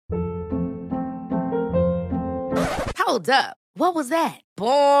Hold up. What was that?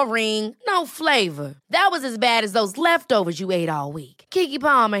 Boring. No flavor. That was as bad as those leftovers you ate all week. Keke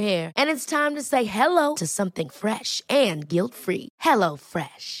Palmer here, and it's time to say hello to something fresh and guilt-free. Hello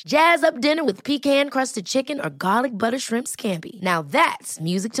Fresh. Jazz up dinner with pecan-crusted chicken or garlic butter shrimp scampi. Now that's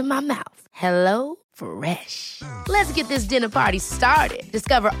music to my mouth. Hello Fresh. Let's get this dinner party started.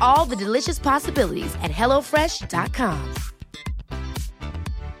 Discover all the delicious possibilities at hellofresh.com.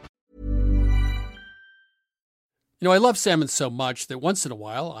 You know, I love salmon so much that once in a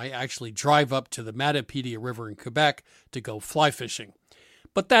while I actually drive up to the Matapedia River in Quebec to go fly fishing.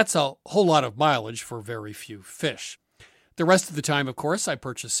 But that's a whole lot of mileage for very few fish. The rest of the time, of course, I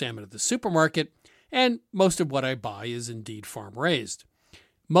purchase salmon at the supermarket, and most of what I buy is indeed farm-raised.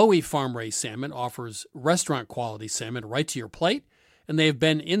 Mowi farm-raised salmon offers restaurant-quality salmon right to your plate, and they have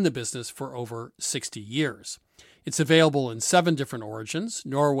been in the business for over 60 years. It's available in 7 different origins: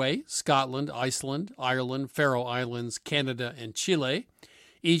 Norway, Scotland, Iceland, Ireland, Faroe Islands, Canada, and Chile.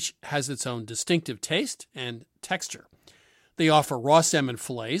 Each has its own distinctive taste and texture. They offer raw salmon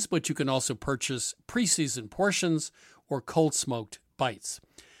fillets, but you can also purchase pre-seasoned portions or cold-smoked bites.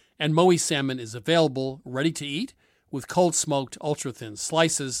 And Mowi salmon is available ready to eat with cold-smoked ultra-thin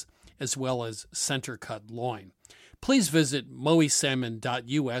slices as well as center-cut loin. Please visit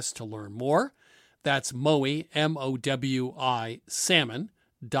mowisalmon.us to learn more. That's Mowi, M-O-W-I,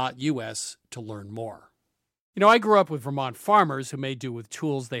 salmon.us to learn more. You know, I grew up with Vermont farmers who made do with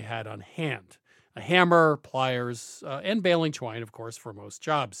tools they had on hand. A hammer, pliers, and baling twine, of course, for most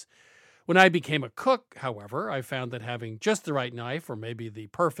jobs. When I became a cook, however, I found that having just the right knife or maybe the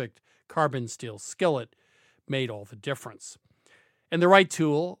perfect carbon steel skillet made all the difference. And the right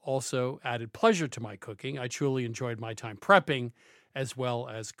tool also added pleasure to my cooking. I truly enjoyed my time prepping as well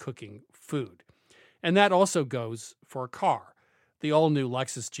as cooking food. And that also goes for a car. The all-new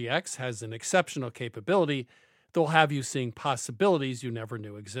Lexus GX has an exceptional capability that will have you seeing possibilities you never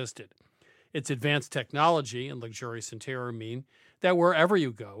knew existed. Its advanced technology and luxurious interior mean that wherever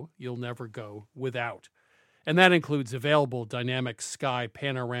you go, you'll never go without. And that includes available dynamic sky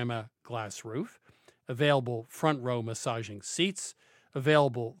panorama glass roof, available front row massaging seats,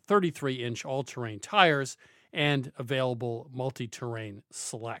 available 33-inch all-terrain tires, and available multi-terrain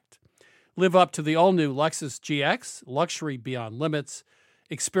select. Live up to the all-new Lexus GX, luxury beyond limits.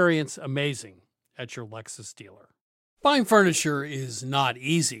 Experience amazing at your Lexus dealer. Buying furniture is not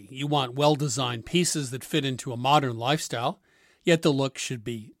easy. You want well-designed pieces that fit into a modern lifestyle, yet the look should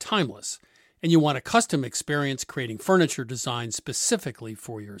be timeless. And you want a custom experience creating furniture designed specifically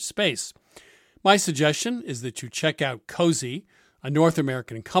for your space. My suggestion is that you check out Cozy, a North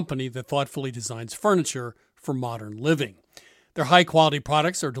American company that thoughtfully designs furniture for modern living. Their high-quality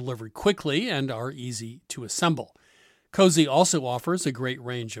products are delivered quickly and are easy to assemble. Cozy also offers a great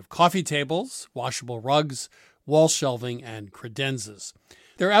range of coffee tables, washable rugs, wall shelving, and credenzas.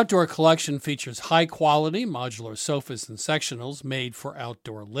 Their outdoor collection features high-quality modular sofas and sectionals made for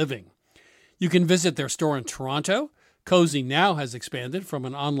outdoor living. You can visit their store in Toronto. Cozy now has expanded from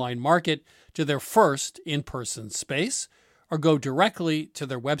an online market to their first in-person space, or go directly to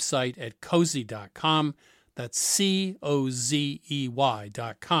their website at cozy.com. That's COZEY.com.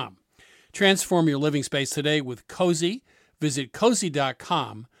 Transform your living space today with Cozy. Visit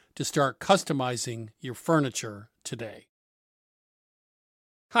cozy.com to start customizing your furniture today.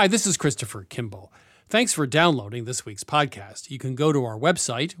 Hi, this is Christopher Kimball. Thanks for downloading this week's podcast. You can go to our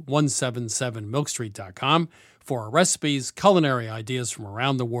website, 177milkstreet.com, for our recipes, culinary ideas from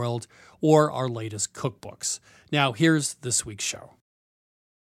around the world, or our latest cookbooks. Now, here's this week's show.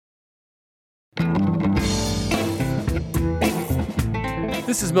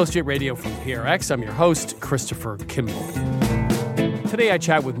 This is Milk Street Radio from PRX. I'm your host, Christopher Kimball. Today I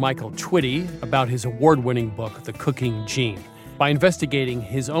chat with Michael Twitty about his award-winning book, The Cooking Gene. By investigating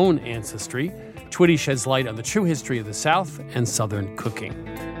his own ancestry, Twitty sheds light on the true history of the South and Southern cooking.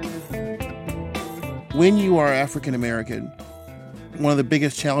 When you are African American, one of the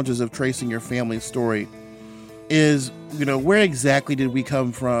biggest challenges of tracing your family's story is, where exactly did we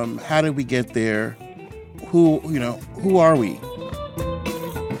come from? How did we get there? Who are we?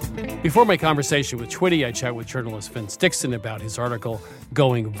 Before my conversation with Twitty, I chat with journalist Vince Dixon about his article,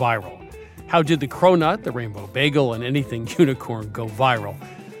 Going Viral. How did the cronut, the rainbow bagel, and anything unicorn go viral?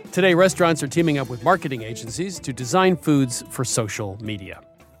 Today, restaurants are teaming up with marketing agencies to design foods for social media.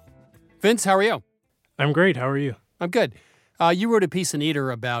 Vince, how are you? I'm great. How are you? I'm good. You wrote a piece in Eater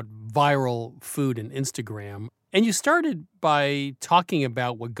about viral food and Instagram, and you started by talking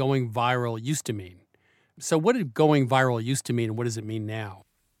about what going viral used to mean. So what did going viral used to mean, and what does it mean now?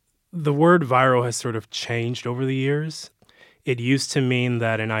 The word viral has sort of changed over the years. It used to mean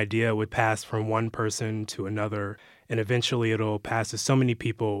that an idea would pass from one person to another and eventually it'll pass to so many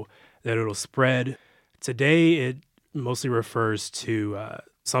people that it'll spread. Today, it mostly refers to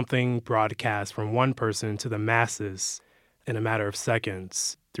something broadcast from one person to the masses in a matter of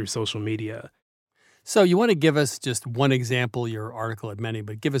seconds through social media. So you want to give us just one example, your article had many,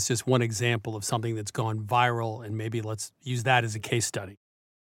 but give us just one example of something that's gone viral, and maybe let's use that as a case study.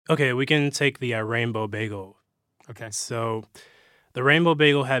 Okay, we can take the Rainbow Bagel. Okay. So the Rainbow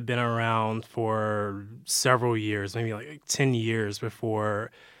Bagel had been around for several years, maybe like 10 years before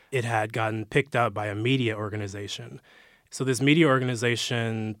it had gotten picked up by a media organization. So this media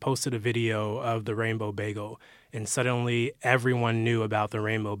organization posted a video of the Rainbow Bagel, and suddenly everyone knew about the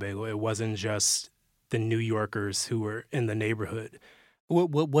Rainbow Bagel. It wasn't just the New Yorkers who were in the neighborhood.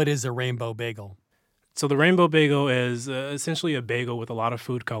 What is a Rainbow Bagel? So the Rainbow Bagel is essentially a bagel with a lot of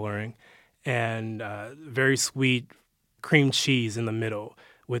food coloring and very sweet cream cheese in the middle.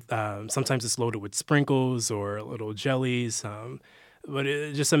 With sometimes it's loaded with sprinkles or little jellies. But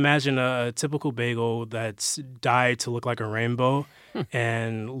just imagine a typical bagel that's dyed to look like a rainbow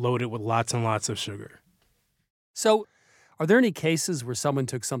and loaded with lots and lots of sugar. So are there any cases where someone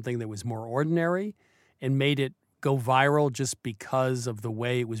took something that was more ordinary and made it go viral just because of the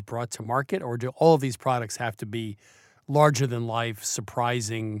way it was brought to market? Or do all of these products have to be larger than life,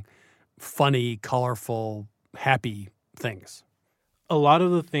 surprising, funny, colorful, happy things? A lot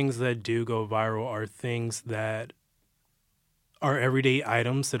of the things that do go viral are things that are everyday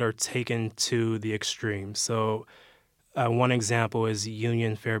items that are taken to the extreme. So one example is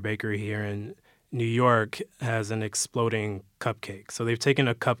Union Fair Bakery here in New York has an exploding cupcake. So they've taken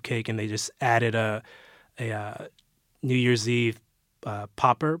a cupcake and they just added a New Year's Eve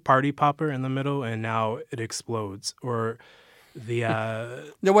party popper in the middle, and now it explodes. Or the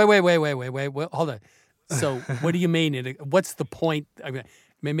No, wait, hold on. So what do you mean? What's the point? I mean,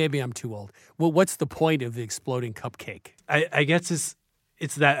 maybe I'm too old. Well, what's the point of the exploding cupcake? I guess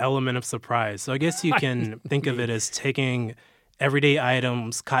it's that element of surprise. So I guess you can think of it as taking everyday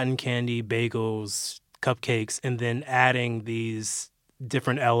items, cotton candy, bagels, cupcakes, and then adding these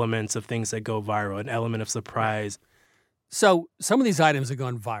different elements of things that go viral, an element of surprise. So some of these items have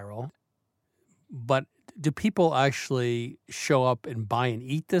gone viral, but do people actually show up and buy and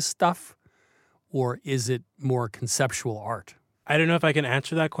eat this stuff, or is it more conceptual art? I don't know if I can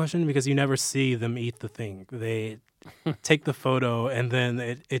answer that question because you never see them eat the thing. They take the photo and then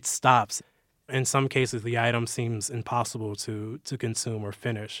it stops. In some cases, the item seems impossible to consume or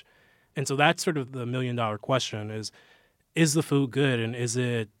finish. And so that's sort of the million-dollar question is the food good, and is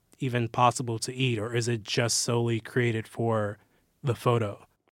it even possible to eat, or is it just solely created for the photo?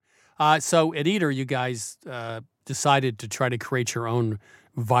 So at Eater, you guys decided to try to create your own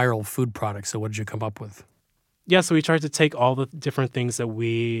viral food product. So what did you come up with? Yeah, so we tried to take all the different things that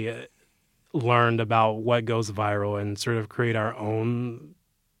we learned about what goes viral and sort of create our own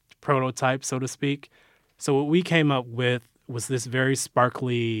prototype, so to speak. So what we came up with was this very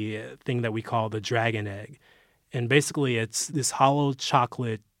sparkly thing that we call the dragon egg. And basically it's this hollow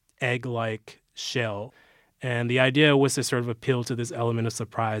chocolate egg-like shell. And the idea was to sort of appeal to this element of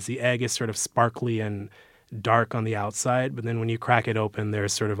surprise. The egg is sort of sparkly and dark on the outside, but then when you crack it open,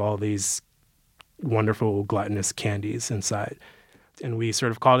 there's sort of all these wonderful gluttonous candies inside. And we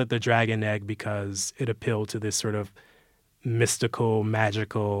sort of called it the dragon egg because it appealed to this sort of mystical,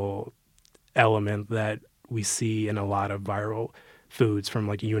 magical element that we see in a lot of viral foods, from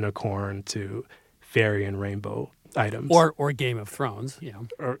like unicorn to fairy and rainbow items. Or Game of Thrones,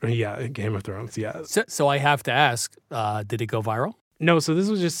 Yeah, Game of Thrones, yeah. So I have to ask, did it go viral? No, so this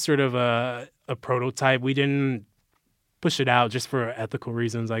was just sort of a prototype. We didn't push it out just for ethical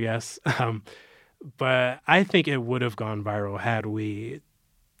reasons, I guess. But I think it would have gone viral had we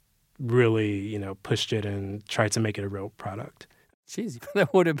really, pushed it and tried to make it a real product. Jeez,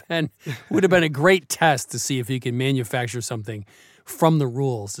 that would have been a great test to see if you can manufacture something from the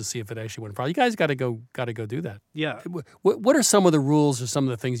rules to see if it actually went viral. You guys got to go do that. Yeah. What are some of the rules or some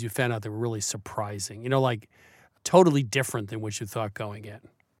of the things you found out that were really surprising? Like totally different than what you thought going in.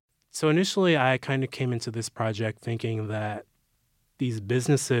 So initially, I kind of came into this project thinking that these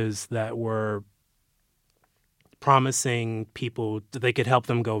businesses that were promising people that they could help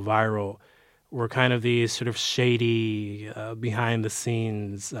them go viral were kind of these sort of shady,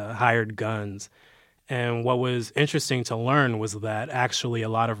 behind-the-scenes, hired guns. And what was interesting to learn was that actually a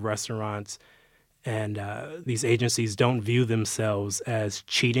lot of restaurants and these agencies don't view themselves as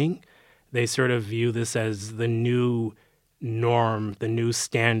cheating. They sort of view this as the new norm, the new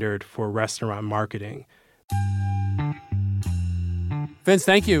standard for restaurant marketing. Vince,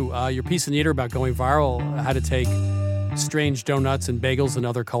 thank you. Your piece in Eater about going viral had to take strange donuts and bagels and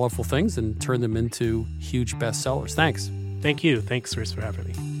other colorful things and turn them into huge bestsellers. Thanks. Thank you. Thanks, Chris, for having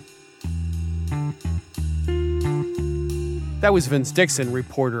me. That was Vince Dixon,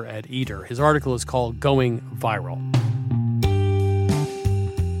 reporter at Eater. His article is called Going Viral.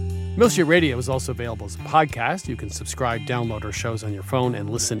 Milk Street Radio is also available as a podcast. You can subscribe, download our shows on your phone,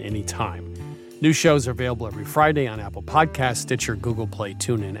 and listen anytime. New shows are available every Friday on Apple Podcasts, Stitcher, Google Play,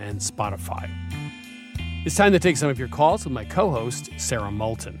 TuneIn, and Spotify. It's time to take some of your calls with my co-host, Sarah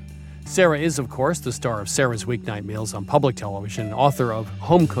Moulton. Sarah is, of course, the star of Sarah's Weeknight Meals on public television and author of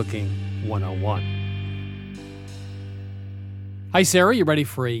Home Cooking 101. Hi, Sarah. You ready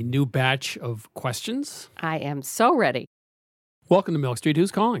for a new batch of questions? I am so ready. Welcome to Milk Street. Who's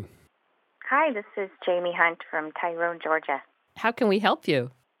calling? Hi, this is Jamie Hunt from Tyrone, Georgia. How can we help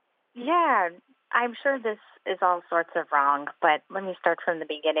you? Yeah, I'm sure this is all sorts of wrong, but let me start from the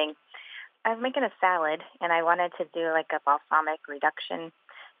beginning. I was making a salad, and I wanted to do like a balsamic reduction.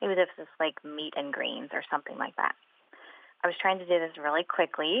 Maybe this is like meat and greens or something like that. I was trying to do this really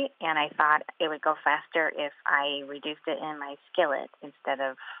quickly, and I thought it would go faster if I reduced it in my skillet instead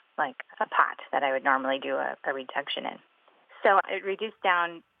of like a pot that I would normally do a reduction in. So it reduced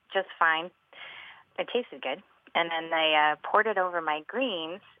down just fine. It tasted good. And then I poured it over my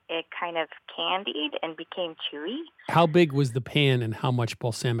greens. It kind of candied and became chewy. How big was the pan and how much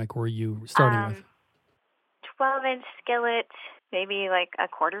balsamic were you starting with? 12-inch skillet, maybe like a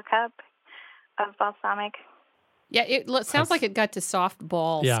quarter cup of balsamic. Yeah, it sounds like it got to soft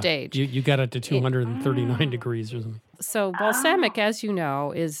ball stage. You got it to 239 degrees or something. So balsamic, as you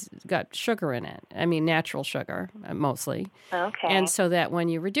know, is got sugar in it. I mean, natural sugar, mostly. Okay. And so that when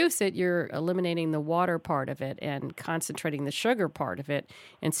you reduce it, you're eliminating the water part of it and concentrating the sugar part of it.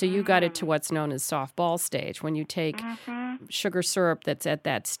 And so you got it to what's known as soft ball stage. When you take sugar syrup that's at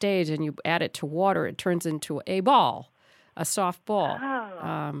that stage and you add it to water, it turns into a ball, a soft ball.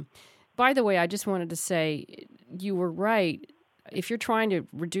 Oh. By the way, I just wanted to say you were right. If you're trying to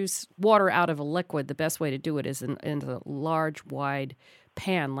reduce water out of a liquid, the best way to do it is in a large, wide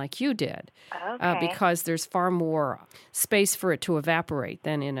pan like you did, because there's far more space for it to evaporate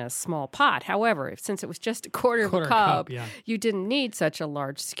than in a small pot. However, since it was just a quarter of a cup, you didn't need such a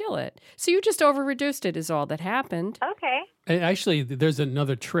large skillet. So you just over-reduced it is all that happened. Okay. And actually, there's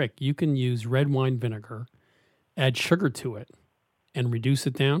another trick. You can use red wine vinegar, add sugar to it, and reduce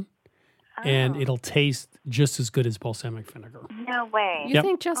it down. And it'll taste just as good as balsamic vinegar. No way. You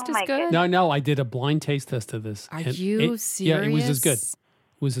think just as good? No, I did a blind taste test of this. Are you serious? Yeah, it was as good. It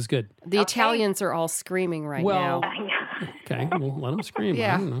was as good. The Italians are all screaming now. Okay, well, let them scream.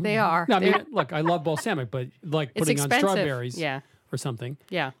 Yeah, I don't know. they are. No, I mean, look, I love balsamic, but like putting on strawberries or something.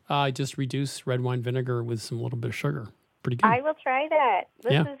 Yeah. I just reduce red wine vinegar with some little bit of sugar. Pretty good. I will try that.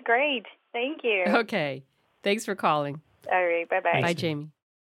 This is great. Thank you. Okay. Thanks for calling. All right. Bye-bye. Bye, Jamie.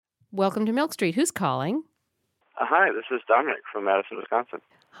 Welcome to Milk Street. Who's calling? Hi, this is Dominic from Madison, Wisconsin.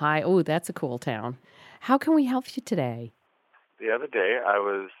 Hi. Oh, that's a cool town. How can we help you today? The other day, I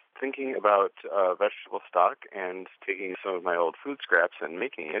was thinking about vegetable stock and taking some of my old food scraps and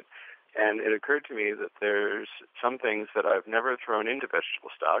making it, and it occurred to me that there's some things that I've never thrown into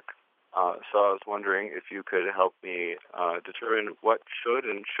vegetable stock. So I was wondering if you could help me determine what should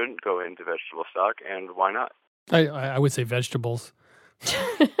and shouldn't go into vegetable stock and why not. I would say vegetables.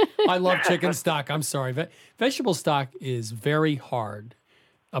 I love chicken stock. I'm sorry. Vegetable stock is very hard.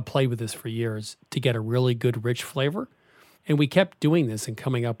 I've played with this for years to get a really good, rich flavor. And we kept doing this and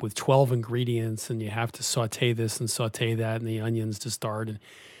coming up with 12 ingredients, and you have to saute this and saute that and the onions to start. And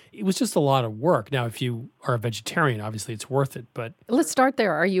it was just a lot of work. Now, if you are a vegetarian, obviously it's worth it. But let's start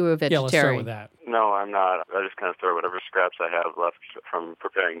there. Are you a vegetarian? Yeah, let's start with that. No, I'm not. I just kind of throw whatever scraps I have left from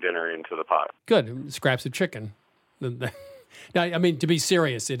preparing dinner into the pot. Good. Scraps of chicken. Now, I mean, to be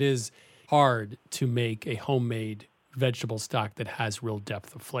serious, it is hard to make a homemade vegetable stock that has real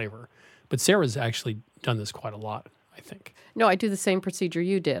depth of flavor. But Sarah's actually done this quite a lot, I think. No, I do the same procedure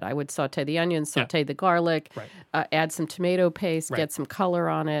you did. I would saute the onions, saute the garlic, add some tomato paste, get some color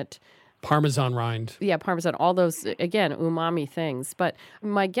on it. Parmesan rind. Yeah, Parmesan, all those, again, umami things. But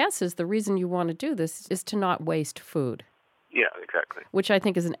my guess is the reason you want to do this is to not waste food. Yeah, exactly. Which I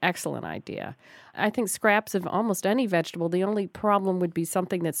think is an excellent idea. I think scraps of almost any vegetable, the only problem would be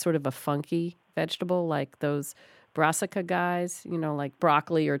something that's sort of a funky vegetable, like those brassica guys, like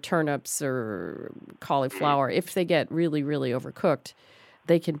broccoli or turnips or cauliflower. If they get really, really overcooked,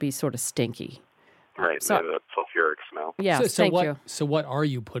 they can be sort of stinky. Right, so the sulfuric smell. Yeah, thank you. So what are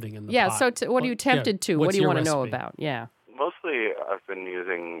you putting in the pot? Yeah, so what are you tempted to? What do you want to know about? Yeah. Mostly I've been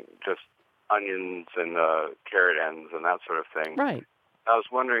using just onions and carrot ends and that sort of thing. Right. I was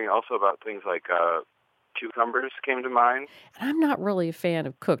wondering also about things like cucumbers came to mind. And I'm not really a fan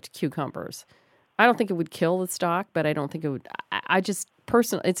of cooked cucumbers. I don't think it would kill the stock, but I don't think it would.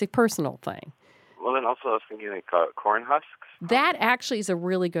 It's a personal thing. Well, then also I was thinking like corn husks. That actually is a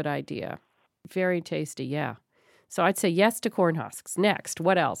really good idea. Very tasty, yeah. So I'd say yes to corn husks. Next,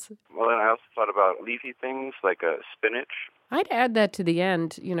 what else? Well, then I also thought about leafy things like spinach. I'd add that to the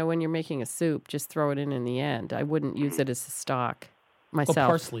end, when you're making a soup, just throw it in the end. I wouldn't use it as a stock myself. Well,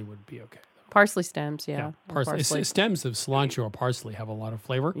 parsley would be okay. Parsley stems, yeah. Parsley. Stems of cilantro or parsley have a lot of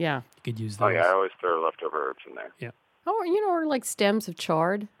flavor. Yeah. You could use those. Oh, yeah, I always throw leftover herbs in there. Yeah. Or like stems of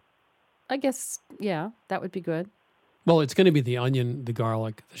chard. I guess, yeah, that would be good. Well, it's going to be the onion, the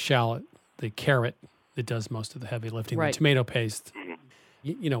garlic, the shallot, the carrot that does most of the heavy lifting, Right. the tomato paste.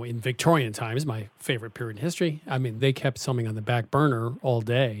 In Victorian times, my favorite period in history, I mean, they kept something on the back burner all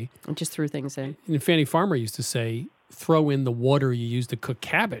day. And just threw things in. And Fanny Farmer used to say, throw in the water you use to cook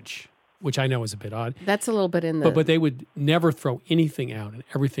cabbage, which I know is a bit odd. That's a little bit in the... But they would never throw anything out, and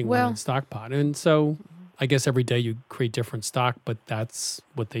everything went in the stock pot. And so I guess every day you create different stock, but that's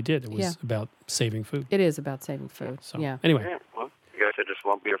what they did. It was about saving food. It is about saving food, So yeah. anyway, Yeah, well, you guys just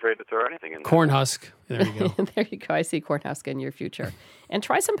won't be afraid to throw anything in there. corn husk. There you go. There you go. I see corn husk in your future. And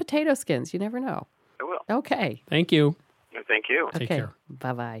try some potato skins. You never know. I will. Okay. Thank you. Thank you. Take Okay. care.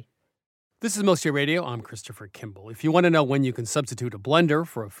 Bye-bye. This is Milk Street Radio. I'm Christopher Kimball. If you want to know when you can substitute a blender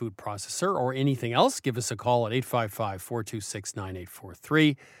for a food processor or anything else, give us a call at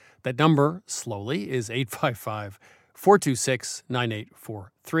 855-426-9843. That number, slowly, is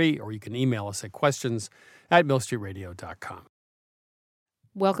 855-426-9843, or you can email us at questions@milkstreetradio.com.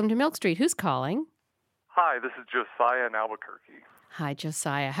 Welcome to Milk Street. Who's calling? Hi, this is Josiah in Albuquerque. Hi,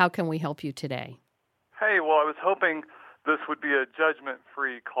 Josiah. How can we help you today? Hey, well, I was hoping this would be a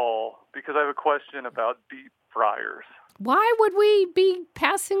judgment-free call because I have a question about deep fryers. Why would we be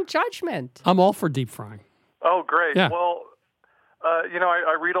passing judgment? I'm all for deep frying. Oh, great. Yeah. Well,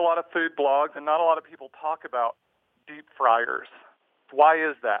 I read a lot of food blogs, and not a lot of people talk about deep fryers. Why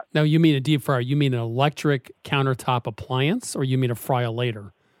is that? Now, you mean a deep fryer. You mean an electric countertop appliance, or you mean a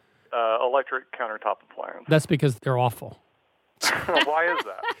fryer-later? Electric countertop appliance. That's because they're awful. Why is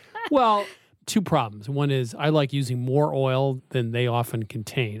that? Well, two problems. One is I like using more oil than they often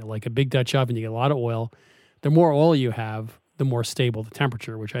contain. Like a big Dutch oven, you get a lot of oil. The more oil you have, the more stable the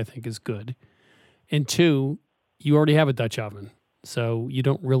temperature, which I think is good. And two, you already have a Dutch oven, so you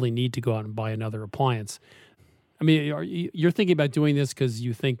don't really need to go out and buy another appliance. I mean, you're thinking about doing this because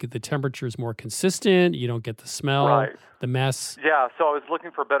you think the temperature is more consistent, you don't get the smell, Right. the mess. Yeah, so I was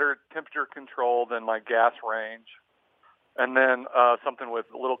looking for better temperature control than my gas range, and then something with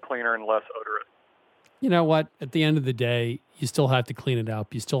a little cleaner and less odorous. You know what? At the end of the day, you still have to clean it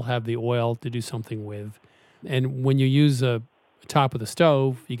up. You still have the oil to do something with. And when you use a top of the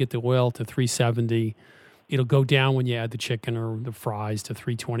stove, you get the oil to 370. It'll go down when you add the chicken or the fries to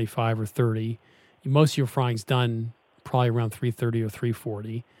 325 or 30. Most of your frying's done probably around 330 or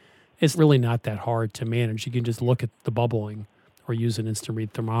 340. It's really not that hard to manage. You can just look at the bubbling or use an instant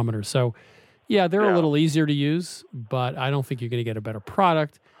read thermometer. So, yeah, they're a little easier to use, but I don't think you're going to get a better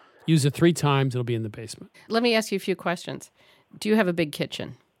product. Use it 3 times, it'll be in the basement. Let me ask you a few questions. Do you have a big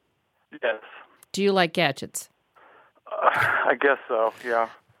kitchen? Yes. Do you like gadgets? I guess so, yeah.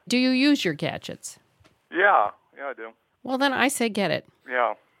 Do you use your gadgets? Yeah, I do. Well, then I say get it.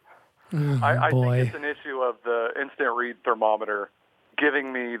 Yeah. I boy. think it's an issue of the instant read thermometer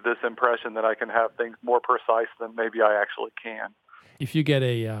giving me this impression that I can have things more precise than maybe I actually can. If you get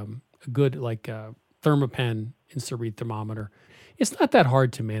a good Thermapen instant read thermometer, it's not that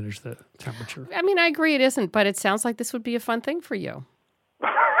hard to manage the temperature. I mean, I agree it isn't, but it sounds like this would be a fun thing for you.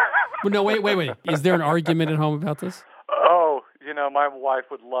 But no, wait. Is there an argument at home about this? Oh, my wife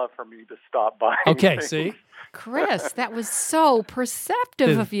would love for me to stop buying Okay, things. see? Chris, that was so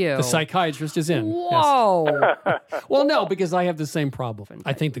perceptive of you. The psychiatrist is in. Yes. Whoa. Well, no, because I have the same problem.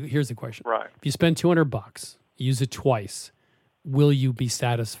 I think here's the question. Right. If you spend $200, use it twice, will you be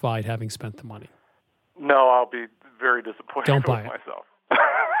satisfied having spent the money? No, I'll be very disappointed Don't buy with it. myself.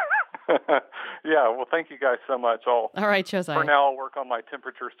 Yeah, well, thank you guys so much. All right, Josiah. For now, I'll work on my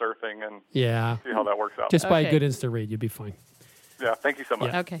temperature surfing and Yeah. see how that works out. Just buy a Okay. good instant read. You'll be fine. Yeah, thank you so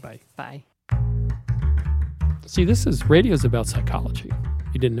much. Yeah. Okay. Bye. Bye. See, radio's about psychology.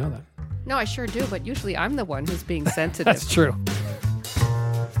 You didn't know that. No, I sure do, but usually I'm the one who's being sensitive. That's true.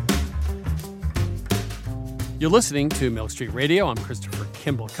 You're listening to Milk Street Radio. I'm Christopher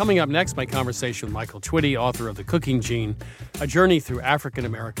Kimball. Coming up next, my conversation with Michael Twitty, author of The Cooking Gene, a journey through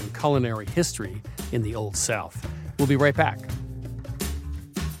African-American culinary history in the Old South. We'll be right back.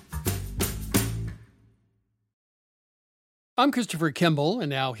 I'm Christopher Kimball,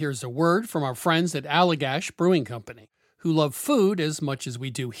 and now here's a word from our friends at Allagash Brewing Company, who love food as much as we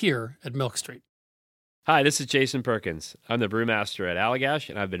do here at Milk Street. Hi, this is Jason Perkins. I'm the brewmaster at Allagash,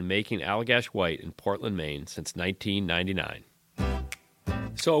 and I've been making Allagash White in Portland, Maine since 1999.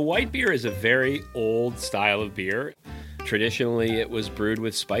 So a white beer is a very old style of beer. Traditionally, it was brewed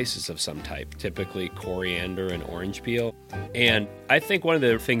with spices of some type, typically coriander and orange peel. And I think one of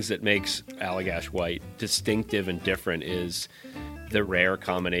the things that makes Allagash White distinctive and different is the rare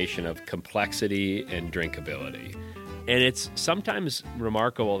combination of complexity and drinkability. And it's sometimes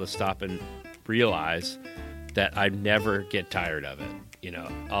remarkable to stop and realize that I never get tired of it. You know,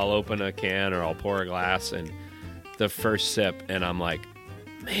 I'll open a can or I'll pour a glass, and the first sip, and I'm like,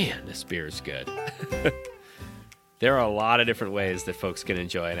 man, this beer is good. There are a lot of different ways that folks can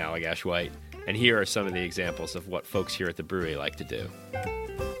enjoy an Allagash White, and here are some of the examples of what folks here at the brewery like to do.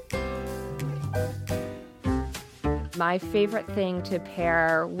 My favorite thing to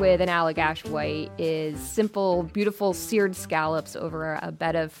pair with an Allagash White is simple, beautiful seared scallops over a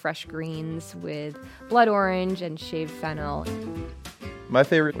bed of fresh greens with blood orange and shaved fennel. My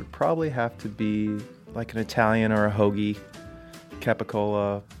favorite would probably have to be like an Italian or a hoagie,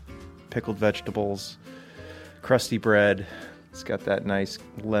 capicola, pickled vegetables, crusty bread. It's got that nice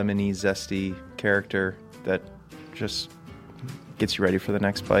lemony, zesty character that just gets you ready for the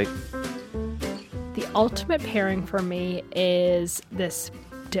next bite. The ultimate pairing for me is this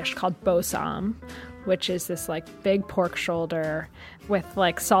dish called bossam, which is this like big pork shoulder with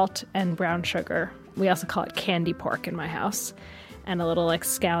like salt and brown sugar. We also call it candy pork in my house, and a little like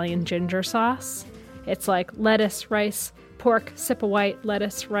scallion ginger sauce. It's like lettuce, rice, pork, sip of white,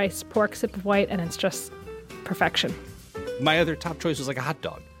 lettuce, rice, pork, sip of white, and it's just perfection. My other top choice was like a hot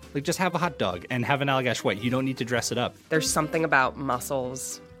dog. Like, just have a hot dog and have an Allagash White. You don't need to dress it up. There's something about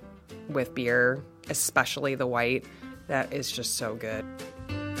mussels with beer, especially the white, that is just so good.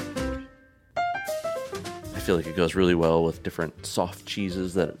 I feel like it goes really well with different soft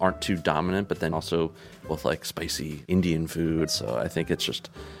cheeses that aren't too dominant, but then also with like spicy Indian food. So I think it's just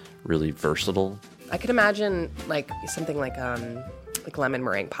really versatile. I could imagine like something like lemon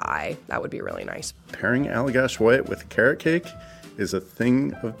meringue pie. That would be really nice. Pairing Allagash White with carrot cake is a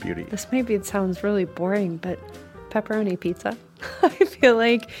thing of beauty. This maybe it sounds really boring, but pepperoni pizza. I feel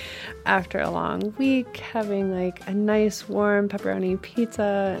like after a long week, having like a nice warm pepperoni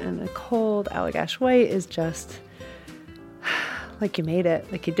pizza and a cold Allagash White is just like you made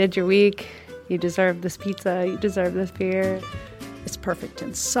it. Like you did your week. You deserve this pizza. You deserve this beer. It's perfect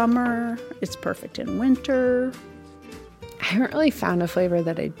in summer. It's perfect in winter. I haven't really found a flavor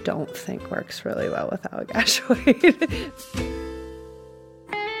that I don't think works really well with Allagash White.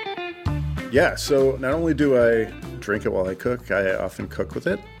 Yeah, so not only do I drink it while I cook, I often cook with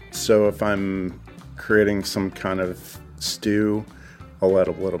it. So if I'm creating some kind of stew, I'll add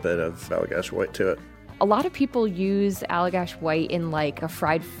a little bit of Allagash White to it. A lot of people use Allagash White in like a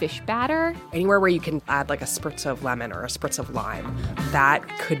fried fish batter. Anywhere where you can add like a spritz of lemon or a spritz of lime, that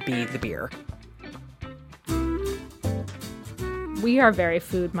could be the beer. We are very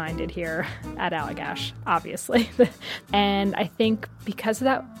food-minded here at Allagash, obviously. And I think because of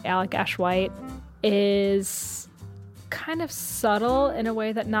that, Allagash White is kind of subtle in a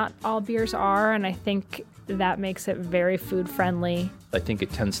way that not all beers are, and I think that makes it very food-friendly. I think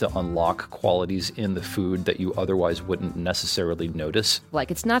it tends to unlock qualities in the food that you otherwise wouldn't necessarily notice.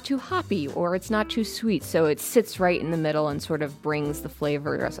 Like it's not too hoppy or it's not too sweet, so it sits right in the middle and sort of brings the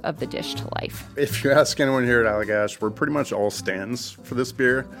flavors of the dish to life. If you ask anyone here at Allagash, we're pretty much all stands for this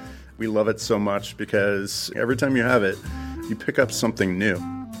beer. We love it so much because every time you have it, you pick up something new.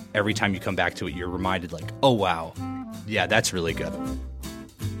 Every time you come back to it, you're reminded like, oh wow, yeah, that's really good.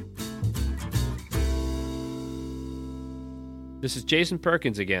 This is Jason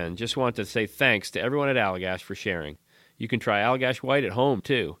Perkins again. Just want to say thanks to everyone at Allagash for sharing. You can try Allagash White at home,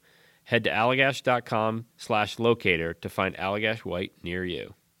 too. Head to allagash.com/locator to find Allagash White near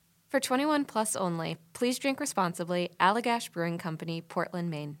you. For 21 plus only, please drink responsibly. Allagash Brewing Company,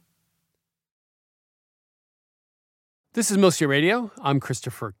 Portland, Maine. This is Milk Street Radio. I'm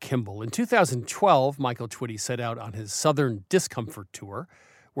Christopher Kimball. In 2012, Michael Twitty set out on his Southern Discomfort Tour,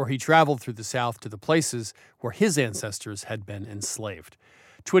 where he traveled through the South to the places where his ancestors had been enslaved.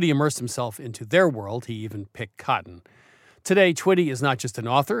 Twitty immersed himself into their world. He even picked cotton. Today, Twitty is not just an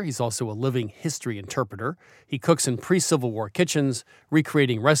author, he's also a living history interpreter. He cooks in pre-Civil War kitchens,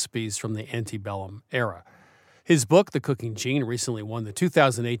 recreating recipes from the antebellum era. His book, The Cooking Gene, recently won the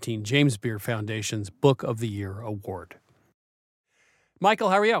 2018 James Beard Foundation's Book of the Year Award. Michael,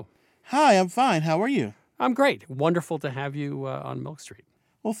 how are you? Hi, I'm fine. How are you? I'm great. Wonderful to have you on Milk Street.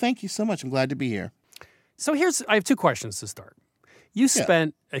 Well, thank you so much. I'm glad to be here. So I have two questions to start. You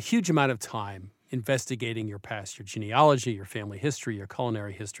spent a huge amount of time investigating your past, your genealogy, your family history, your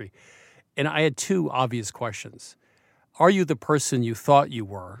culinary history. And I had two obvious questions. Are you the person you thought you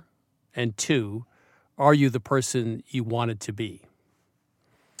were? And two, are you the person you wanted to be?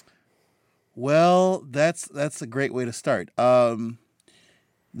 Well, that's a great way to start.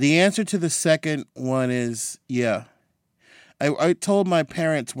 The answer to the second one is yeah. I told my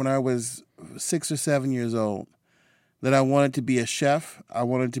parents when I was 6 or 7 years old that I wanted to be a chef, I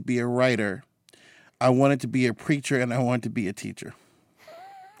wanted to be a writer, I wanted to be a preacher, and I wanted to be a teacher.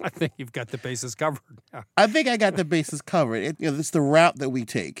 I think you've got the bases covered. I think I got the bases covered. It's the route that we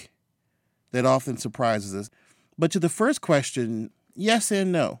take that often surprises us. But to the first question, yes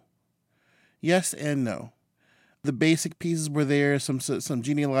and no. Yes and no. The basic pieces were there. Some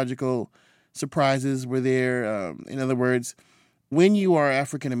genealogical surprises were there. In other words, when you are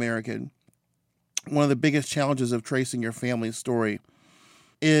African American, one of the biggest challenges of tracing your family's story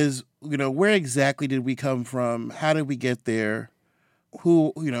is, where exactly did we come from? How did we get there?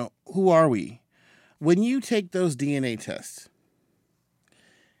 Who are we? When you take those DNA tests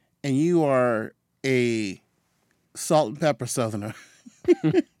and you are a salt and pepper Southerner,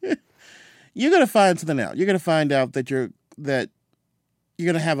 you're going to find something out. You're going to find out that you're going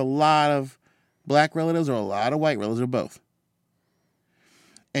to have a lot of black relatives or a lot of white relatives or both.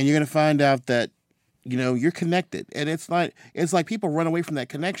 And you're going to find out that, you're connected. And it's like people run away from that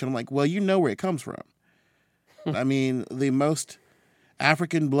connection. I'm like, well, you know where it comes from. I mean, the most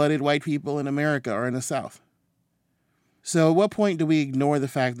African-blooded white people in America are in the South. So at what point do we ignore the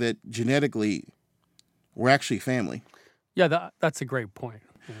fact that genetically we're actually family? Yeah, that's a great point.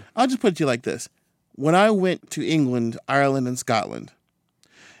 Yeah. I'll just put it to you like this. When I went to England, Ireland, and Scotland,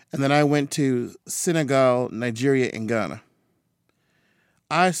 and then I went to Senegal, Nigeria, and Ghana,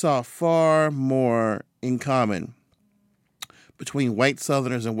 I saw far more in common between white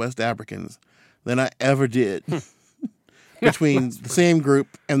Southerners and West Africans than I ever did between the same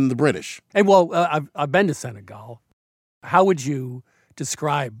group and the British. Hey, well, I've been to Senegal. How would you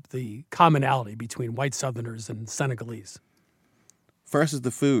describe the commonality between white Southerners and Senegalese? First is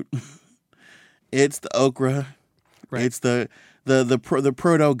the food. It's the okra. Right. It's the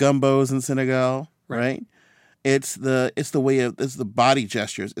proto gumbos in Senegal, right? It's the body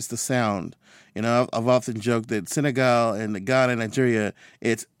gestures. It's the sound. I've often joked that Senegal and Ghana and Nigeria,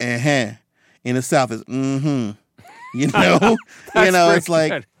 it's in the South it's it's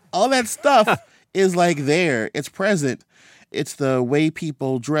like good. All that stuff is like there. It's present. It's the way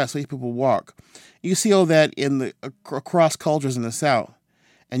people dress, the way people walk. You see all that across cultures in the South,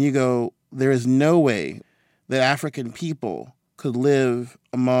 and you go, there is no way that African people could live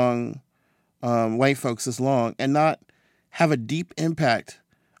among white folks this long and not have a deep impact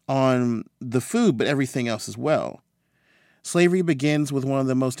on the food, but everything else as well. Slavery begins with one of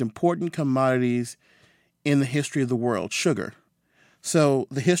the most important commodities in the history of the world, sugar. So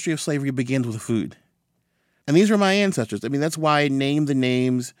the history of slavery begins with food. And these were my ancestors. I mean, that's why I named the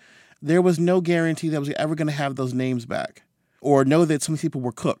names. There was no guarantee that I was ever going to have those names back or know that some people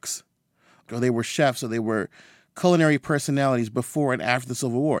were cooks or they were chefs or they were culinary personalities before and after the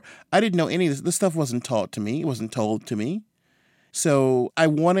Civil War. I didn't know any of this. This stuff wasn't taught to me. It wasn't told to me. So I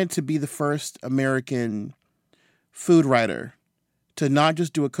wanted to be the first American food writer to not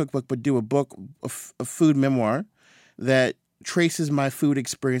just do a cookbook, but do a book, a food memoir that traces my food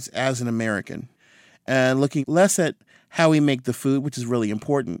experience as an American and looking less at how we make the food, which is really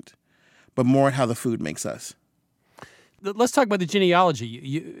important, but more at how the food makes us. Let's talk about the genealogy.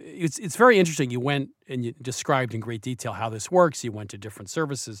 It's very interesting. You went and you described in great detail how this works. You went to different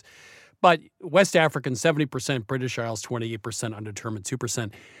services. But West African, 70%, British Isles, 28%, undetermined,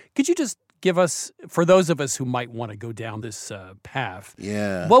 2%. Could you just give us, for those of us who might want to go down this path,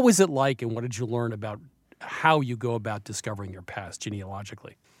 what was it like and what did you learn about how you go about discovering your past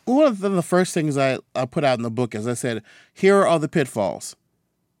genealogically? One of the first things I put out in the book is I said, here are all the pitfalls.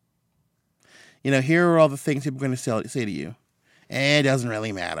 Here are all the things people are going to say to you. It doesn't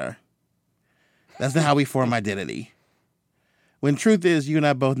really matter. That's not how we form identity. When truth is, you and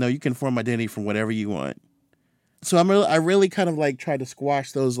I both know you can form identity from whatever you want. So I really kind of like try to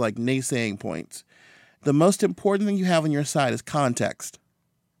squash those like naysaying points. The most important thing you have on your side is context.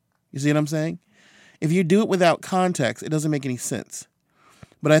 You see what I'm saying? If you do it without context, it doesn't make any sense.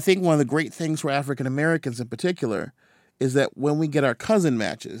 But I think one of the great things for African Americans in particular is that when we get our cousin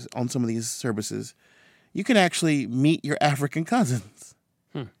matches on some of these services, you can actually meet your African cousins.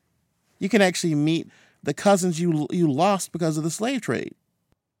 You can actually meet the cousins you lost because of the slave trade.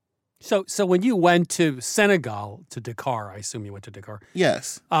 So when you went to Senegal, to Dakar, I assume you went to Dakar.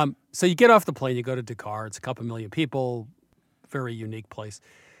 Yes. So you get off the plane, you go to Dakar. It's a couple million people, very unique place.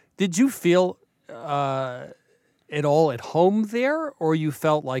 Did you feel at all at home there, or you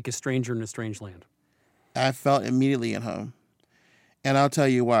felt like a stranger in a strange land? I felt immediately at home. And I'll tell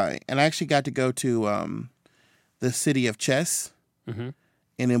you why. And I actually got to go to the city of Chess in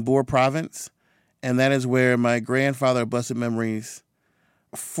Mbour province. And that is where my grandfather, blessed memories,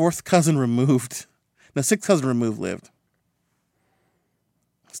 sixth cousin removed lived.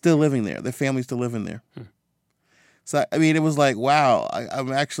 Still living there. Their family's still living there. So, I mean, it was like, wow,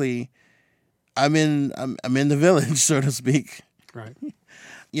 I'm in the village, so to speak. Right.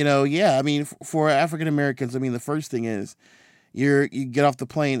 Yeah, I mean, for African Americans, I mean, the first thing is you get off the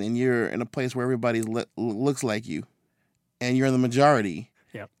plane and you're in a place where everybody looks like you, and you're in the majority.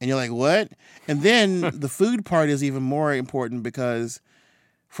 Yep. And you're like, what? And then the food part is even more important because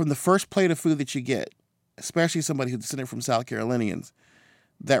from the first plate of food that you get, especially somebody who's descended from South Carolinians,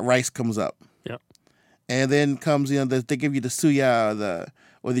 that rice comes up. Yep. And then comes, they give you the suya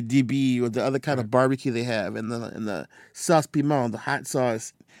or the DB or the other kind of barbecue they have, and the sauce piment, the hot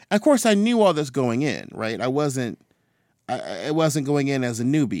sauce. And of course, I knew all this going in, right? I wasn't going in as a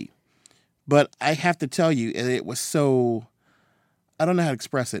newbie. But I have to tell you, it was so, I don't know how to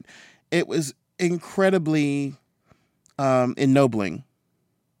express it. It was incredibly ennobling.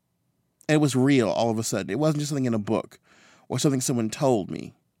 And it was real all of a sudden. It wasn't just something in a book or something someone told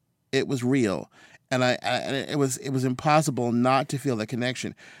me. It was real. And it was impossible not to feel that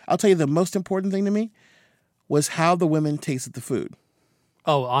connection. I'll tell you, the most important thing to me was how the women tasted the food.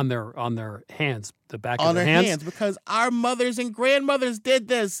 Oh, on their hands, the back on of their hands, because our mothers and grandmothers did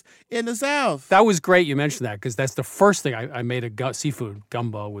this in the South. That was great you mentioned that, because that's the first thing I made a seafood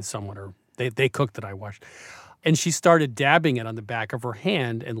gumbo with someone, or they cooked it, I watched. And she started dabbing it on the back of her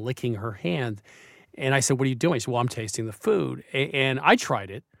hand and licking her hand. And I said, what are you doing? She said, well, I'm tasting the food. And I tried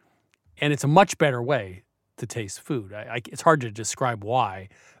it, and it's a much better way to taste food. It's hard to describe why,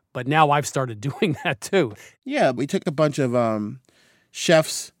 but now I've started doing that too. Yeah, we took a bunch of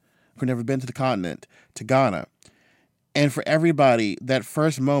chefs who've never been to the continent to Ghana. And for everybody, that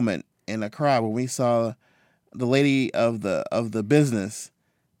first moment in Accra when we saw the lady of the business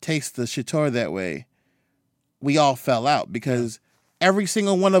taste the shitor that way, we all fell out because every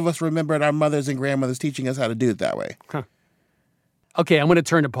single one of us remembered our mothers and grandmothers teaching us how to do it that way. Huh. Okay, I'm going to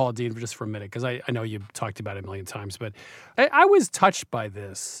turn to Paula Deen just for a minute because I know you've talked about it a million times, but I was touched by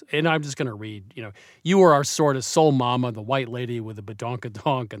this, and I'm just going to read. You were our sort of soul mama, the white lady with the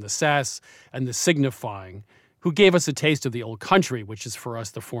badonkadonk and the sass and the signifying, who gave us a taste of the old country, which is for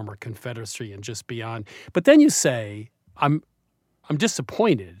us the former Confederacy and just beyond. But then you say, I'm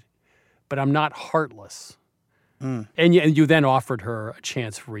disappointed, but I'm not heartless. And you then offered her a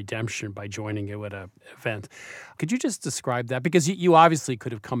chance for redemption by joining you at an event. Could you just describe that? Because you obviously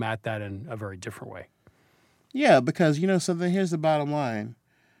could have come at that in a very different way. Yeah, because, something, here's the bottom line.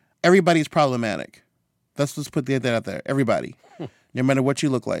 Everybody's problematic. Let's just put that out there. Everybody. No matter what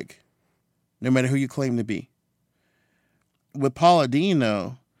you look like. No matter who you claim to be. With Paula Deen,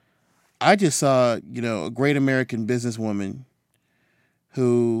 though, I just saw, a great American businesswoman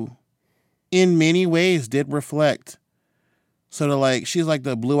who, in many ways, did reflect sort of like, she's like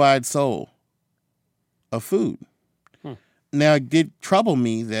the blue-eyed soul of food. Now, it did trouble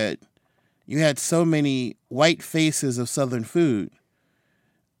me that you had so many white faces of Southern food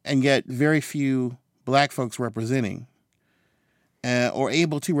and yet very few black folks representing or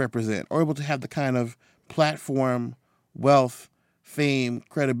able to represent or able to have the kind of platform, wealth, fame,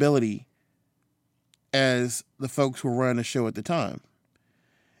 credibility as the folks who were running the show at the time.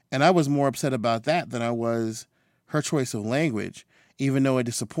 And I was more upset about that than I was her choice of language, even though it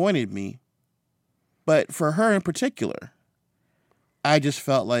disappointed me. But for her in particular, I just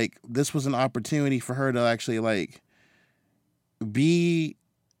felt like this was an opportunity for her to actually be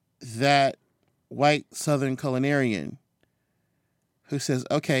that white Southern culinarian who says,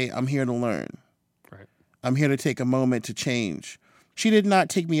 okay, I'm here to learn. Right. I'm here to take a moment to change. She did not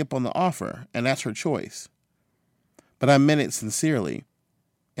take me up on the offer, and that's her choice. But I meant it sincerely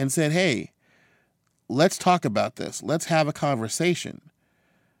and said, hey, let's talk about this. Let's have a conversation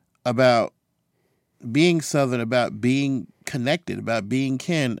about being Southern, about being connected, about being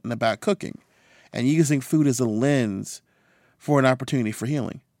kin, and about cooking, and using food as a lens for an opportunity for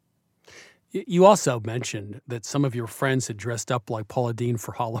healing. You also mentioned that some of your friends had dressed up like Paula Deen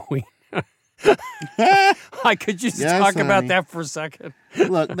for Halloween. Could you just talk about that for a second?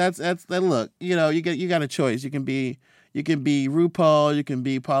 Look, that's look. You got a choice. You can be RuPaul, you can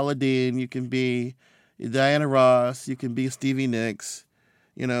be Paula Deen, you can be Diana Ross, you can be Stevie Nicks,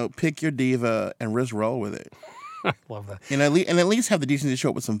 pick your diva and just roll with it. I love that. And at least have the decency to show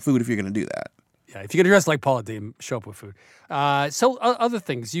up with some food if you're going to do that. Yeah, if you're going to dress like Paula Deen, show up with food. So other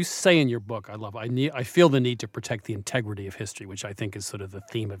things you say in your book, I feel the need to protect the integrity of history, which I think is sort of the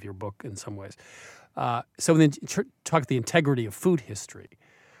theme of your book in some ways. So then talk the integrity of food history.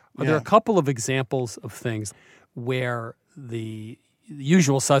 Are there a couple of examples of things where the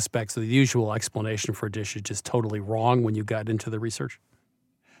usual suspects or the usual explanation for a dish is just totally wrong when you got into the research?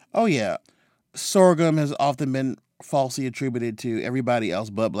 Oh, yeah. Sorghum has often been falsely attributed to everybody else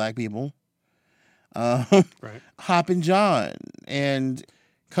but black people. Right. Hoppin' John and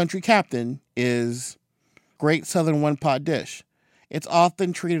Country Captain is great Southern one-pot dish. It's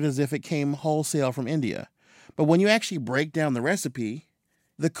often treated as if it came wholesale from India. But when you actually break down the recipe,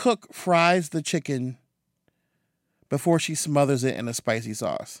 the cook fries the chicken before she smothers it in a spicy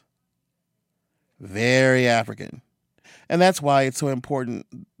sauce. Very African. And that's why it's so important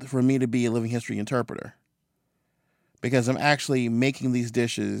for me to be a living history interpreter. Because I'm actually making these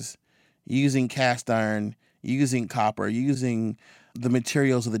dishes using cast iron, using copper, using the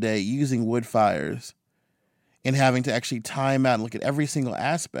materials of the day, using wood fires, and having to actually time out and look at every single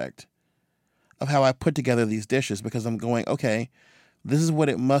aspect of how I put together these dishes, because I'm going, okay, this is what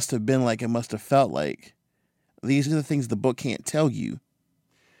it must have been like, it must have felt like. These are the things the book can't tell you.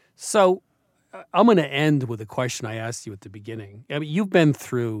 So I'm going to end with a question I asked you at the beginning. I mean, you've been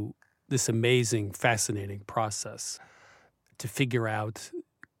through this amazing, fascinating process to figure out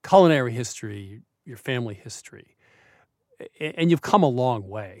culinary history, your family history, and you've come a long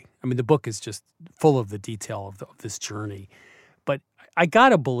way. I mean, the book is just full of the detail of this journey. But I got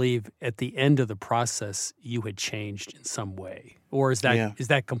to believe at the end of the process, you had changed in some way. Or is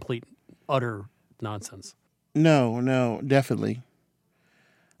that complete, utter nonsense? No, definitely.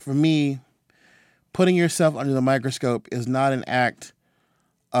 For me, putting yourself under the microscope is not an act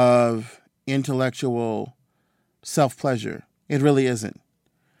of intellectual self-pleasure. It really isn't.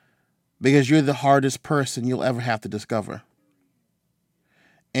 Because you're the hardest person you'll ever have to discover.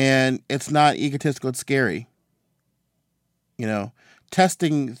 And it's not egotistical, it's scary.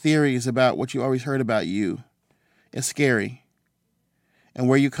 Testing theories about what you always heard about you is scary. And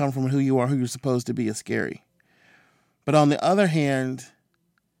where you come from and who you are, who you're supposed to be is scary. But on the other hand,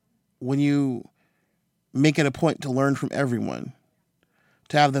 when you make it a point to learn from everyone,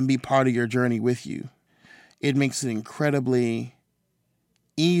 to have them be part of your journey with you, it makes it incredibly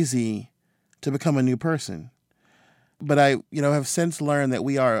easy to become a new person. But I, have since learned that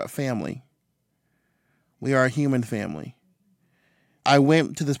we are a family. We are a human family. I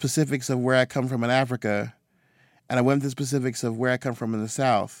went to the specifics of where I come from in Africa, and I went to the specifics of where I come from in the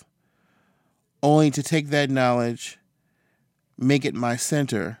South, only to take that knowledge, make it my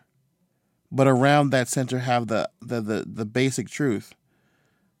center, but around that center have the basic truth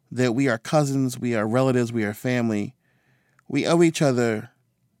that we are cousins, we are relatives, we are family. We owe each other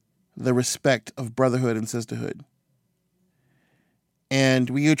the respect of brotherhood and sisterhood. And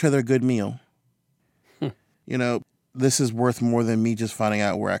we owe each other a good meal. This is worth more than me just finding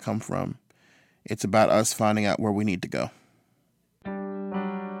out where I come from. It's about us finding out where we need to go.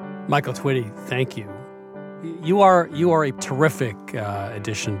 Michael Twitty, thank you. You are a terrific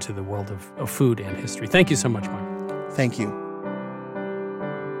addition to the world of food and history. Thank you so much, Michael. Thank you.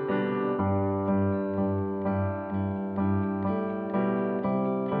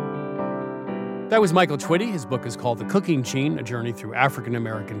 That was Michael Twitty. His book is called The Cooking Gene, A Journey Through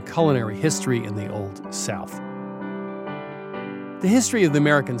African-American Culinary History in the Old South. The history of the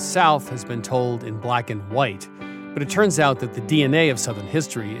American South has been told in black and white, but it turns out that the DNA of Southern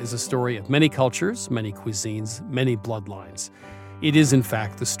history is a story of many cultures, many cuisines, many bloodlines. It is, in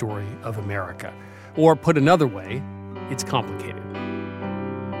fact, the story of America. Or put another way, it's complicated.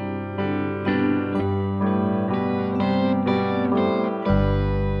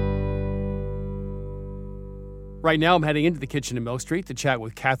 Right now, I'm heading into the kitchen in Mill Street to chat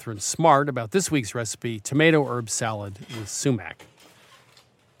with Catherine Smart about this week's recipe, tomato herb salad with sumac.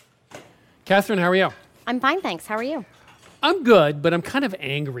 Catherine, how are you? I'm fine, thanks. How are you? I'm good, but I'm kind of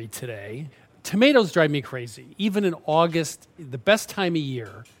angry today. Tomatoes drive me crazy. Even in August, the best time of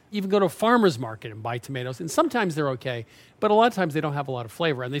year, even go to a farmer's market and buy tomatoes, and sometimes they're okay, but a lot of times they don't have a lot of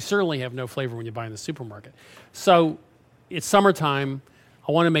flavor, and they certainly have no flavor when you buy in the supermarket. So it's summertime.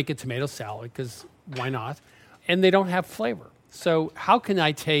 I want to make a tomato salad, because why not? And they don't have flavor. So how can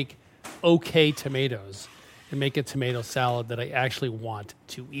I take okay tomatoes and make a tomato salad that I actually want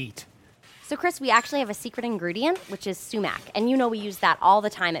to eat? So, Chris, we actually have a secret ingredient, which is sumac. And you know we use that all the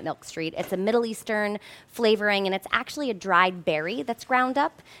time at Milk Street. It's a Middle Eastern flavoring, and it's actually a dried berry that's ground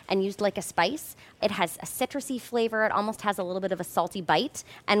up and used like a spice. It has a citrusy flavor. It almost has a little bit of a salty bite.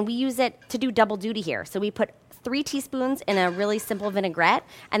 And we use it to do double duty here. So we put 3 teaspoons in a really simple vinaigrette,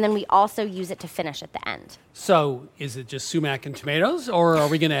 and then we also use it to finish at the end. So is it just sumac and tomatoes, or are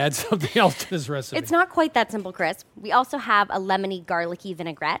we going to add something else to this recipe? It's not quite that simple, Chris. We also have a lemony, garlicky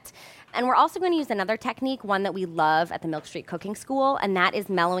vinaigrette. And we're also going to use another technique, one that we love at the Milk Street Cooking School, and that is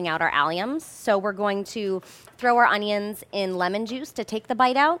mellowing out our alliums. So we're going to throw our onions in lemon juice to take the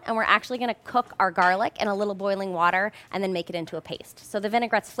bite out, and we're actually going to cook our garlic in a little boiling water and then make it into a paste. So the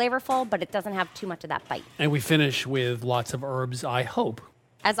vinaigrette's flavorful, but it doesn't have too much of that bite. And we finish with lots of herbs, I hope.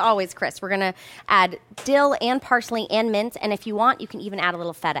 As always, Chris, we're going to add dill and parsley and mint, and if you want, you can even add a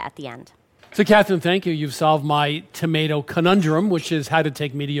little feta at the end. So, Catherine, thank you. You've solved my tomato conundrum, which is how to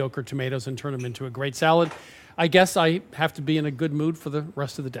take mediocre tomatoes and turn them into a great salad. I guess I have to be in a good mood for the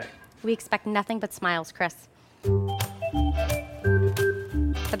rest of the day. We expect nothing but smiles, Chris.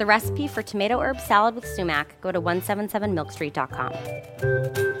 For the recipe for tomato herb salad with sumac, go to 177milkstreet.com.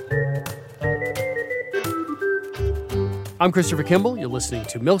 I'm Christopher Kimball. You're listening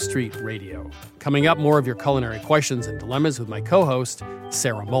to Milk Street Radio. Coming up, more of your culinary questions and dilemmas with my co-host,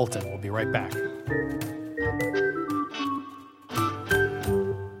 Sarah Moulton. We'll be right back.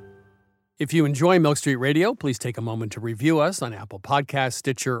 If you enjoy Milk Street Radio, please take a moment to review us on Apple Podcasts,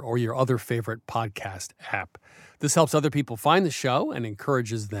 Stitcher, or your other favorite podcast app. This helps other people find the show and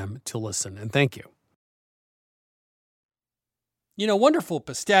encourages them to listen. And thank you. You know, Wonderful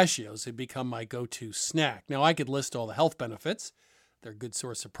Pistachios have become my go-to snack. Now, I could list all the health benefits. They're a good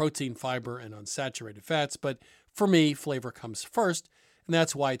source of protein, fiber, and unsaturated fats. But for me, flavor comes first, and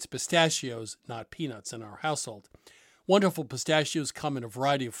that's why it's pistachios, not peanuts, in our household. Wonderful Pistachios come in a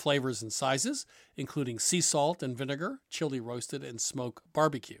variety of flavors and sizes, including sea salt and vinegar, chili roasted, and smoke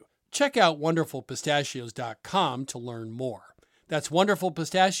barbecue. Check out wonderfulpistachios.com to learn more. That's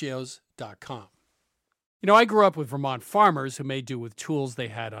wonderfulpistachios.com. You know, I grew up with Vermont farmers who made do with tools they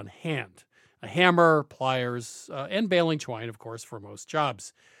had on hand. A hammer, pliers, and baling twine, of course, for most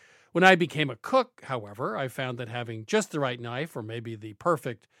jobs. When I became a cook, however, I found that having just the right knife or maybe the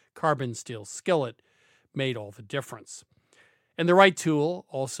perfect carbon steel skillet made all the difference. And the right tool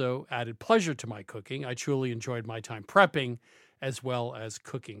also added pleasure to my cooking. I truly enjoyed my time prepping as well as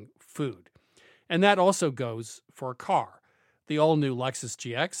cooking food. And that also goes for a car. The all-new Lexus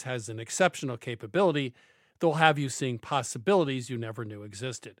GX has an exceptional capability that will have you seeing possibilities you never knew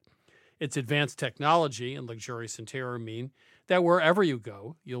existed. Its advanced technology and luxurious interior mean that wherever you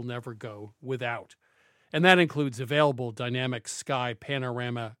go, you'll never go without. And that includes available dynamic sky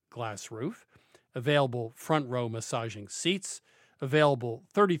panorama glass roof, available front row massaging seats, available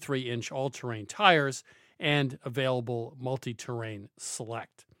 33-inch all-terrain tires, and available multi-terrain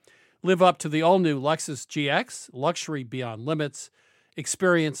select. Live up to the all-new Lexus GX, luxury beyond limits.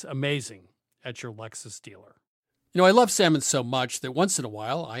 Experience amazing at your Lexus dealer. You know, I love salmon so much that once in a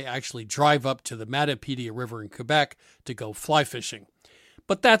while I actually drive up to the Matapedia River in Quebec to go fly fishing.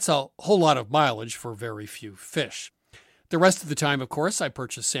 But that's a whole lot of mileage for very few fish. The rest of the time, of course, I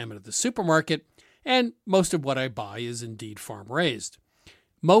purchase salmon at the supermarket, and most of what I buy is indeed farm-raised.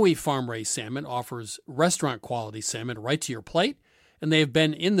 Mowi farm-raised salmon offers restaurant-quality salmon right to your plate, and they have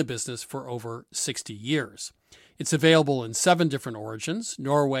been in the business for over 60 years. It's available in 7 different origins: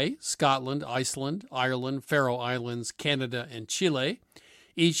 Norway, Scotland, Iceland, Ireland, Faroe Islands, Canada, and Chile.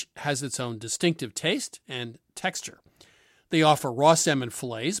 Each has its own distinctive taste and texture. They offer raw salmon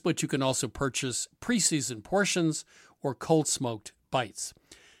fillets, but you can also purchase pre-seasoned portions or cold-smoked bites.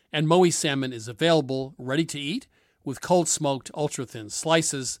 And Mowi salmon is available ready to eat with cold-smoked ultra-thin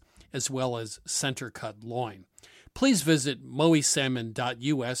slices as well as center-cut loin. Please visit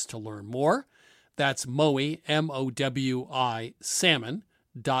mowisalmon.us to learn more. That's Mowi, M-O-W-I,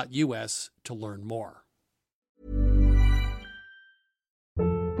 salmon.us to learn more.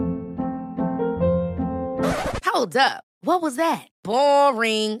 Hold up. What was that?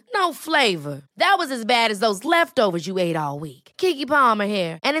 Boring. No flavor. That was as bad as those leftovers you ate all week. Keke Palmer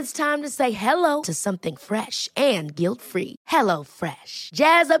here, and it's time to say hello to something fresh and guilt-free. HelloFresh.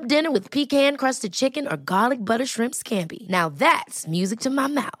 Jazz up dinner with pecan-crusted chicken or garlic butter shrimp scampi. Now that's music to my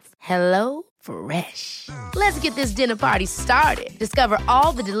mouth. HelloFresh. Let's get this dinner party started. Discover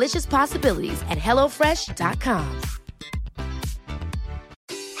all the delicious possibilities at HelloFresh.com.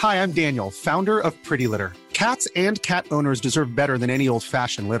 Hi, I'm Daniel, founder of Pretty Litter. Cats and cat owners deserve better than any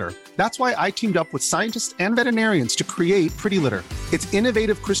old-fashioned litter. That's why I teamed up with scientists and veterinarians to create Pretty Litter. Its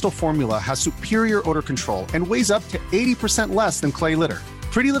innovative crystal formula has superior odor control and weighs up to 80% less than clay litter.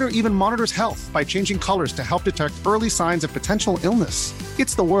 Pretty Litter even monitors health by changing colors to help detect early signs of potential illness.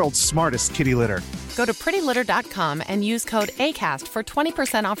 It's the world's smartest kitty litter. Go to prettylitter.com and use code ACAST for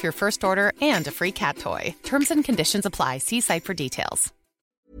 20% off your first order and a free cat toy. Terms and conditions apply. See site for details.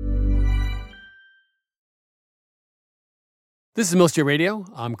 This is Milk Street Radio.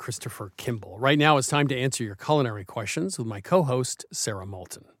 I'm Christopher Kimball. Right now it's time to answer your culinary questions with my co-host, Sarah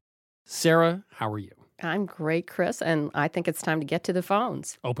Moulton. Sarah, how are you? I'm great, Chris, and I think it's time to get to the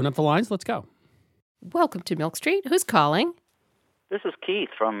phones. Open up the lines. Let's go. Welcome to Milk Street. Who's calling? This is Keith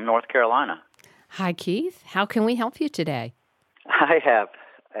from North Carolina. Hi, Keith. How can we help you today? I have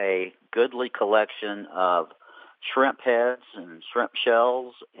a goodly collection of shrimp heads and shrimp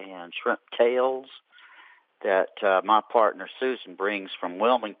shells and shrimp tails that my partner Susan brings from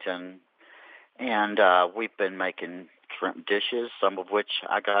Wilmington, and we've been making shrimp dishes, some of which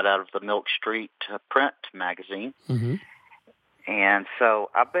I got out of the Milk Street print magazine. Mm-hmm. And so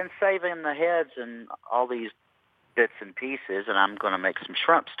I've been saving the heads and all these bits and pieces, and I'm going to make some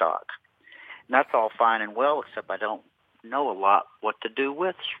shrimp stock. And that's all fine and well, except I don't know a lot what to do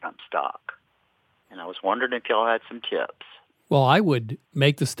with shrimp stock. And I was wondering if y'all had some tips. Well, I would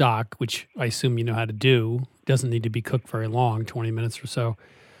make the stock, which I assume you know how to do. Doesn't need to be cooked very long, 20 minutes or so.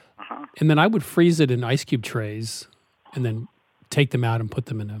 Uh-huh. And then I would freeze it in ice cube trays and then take them out and put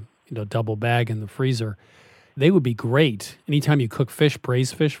them in a double bag in the freezer. They would be great. Anytime you cook fish,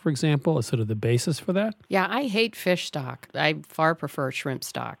 braised fish, for example, is sort of the basis for that. Yeah, I hate fish stock. I far prefer shrimp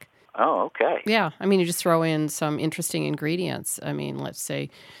stock. Oh, okay. Yeah, I mean, you just throw in some interesting ingredients. I mean, let's say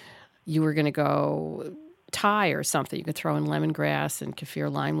you were going to go Thai or something. You could throw in lemongrass and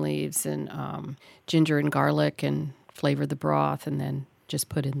kaffir lime leaves and ginger and garlic and flavor the broth and then just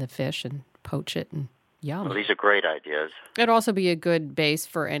put in the fish and poach it and yum. Well, these are great ideas. It'd also be a good base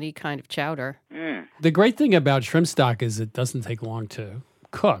for any kind of chowder. Mm. The great thing about shrimp stock is it doesn't take long to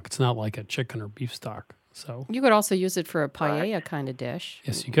cook. It's not like a chicken or beef stock. So you could also use it for a paella kind of dish.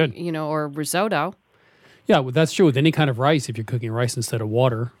 Yes, you could. You know, or risotto. Yeah, well, that's true with any kind of rice. If you're cooking rice instead of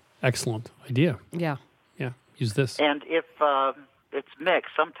water, excellent idea. Yeah. Yeah, use this. And if it's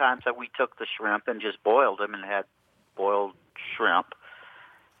mixed, sometimes we took the shrimp and just boiled them and had boiled shrimp.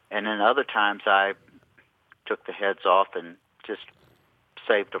 And then other times I took the heads off and just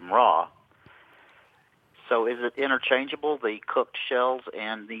saved them raw. So is it interchangeable, the cooked shells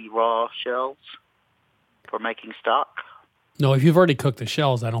and the raw shells for making stock? No, if you've already cooked the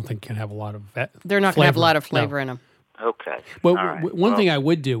shells, I don't think you can have a lot of They're not going to have a lot of flavor in them. Okay. Well, all right. One thing I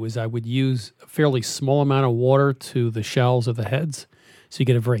would do is I would use a fairly small amount of water to the shells of the heads, so you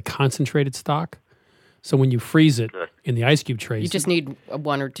get a very concentrated stock. So when you freeze it in the ice cube trays, You just need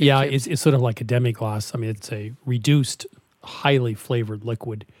 1 or 2 yeah, cubes. it's sort of like a demi-glace. I mean, it's a reduced, highly flavored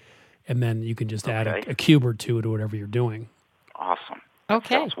liquid, and then you can just add a cube or two to whatever you're doing. Awesome.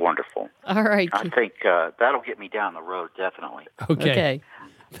 Okay. Sounds wonderful. All right. I think that'll get me down the road, definitely. Okay.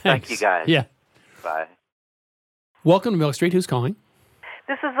 Thank you, guys. Yeah. Bye. Welcome to Milk Street. Who's calling?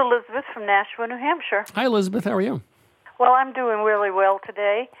 This is Elizabeth from Nashua, New Hampshire. Hi, Elizabeth. How are you? Well, I'm doing really well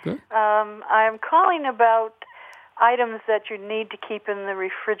today. Good. I'm calling about items that you need to keep in the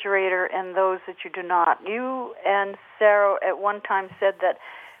refrigerator and those that you do not. You and Sarah at one time said that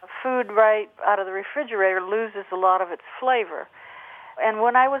food right out of the refrigerator loses a lot of its flavor. And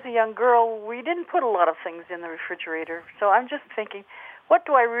when I was a young girl, we didn't put a lot of things in the refrigerator. So I'm just thinking, what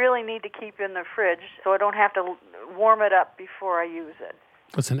do I really need to keep in the fridge so I don't have to warm it up before I use it?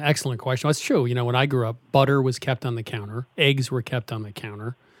 That's an excellent question. That's true. You know, when I grew up, butter was kept on the counter. Eggs were kept on the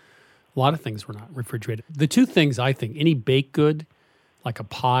counter. A lot of things were not refrigerated. The two things I think, any baked good, like a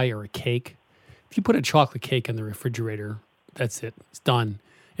pie or a cake, if you put a chocolate cake in the refrigerator, that's it. It's done.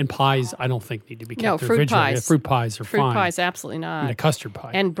 And pies, I don't think need to be kept No, in the fruit refrigerator. pies. Fruit pies are fine. Fruit pies, absolutely not. And a custard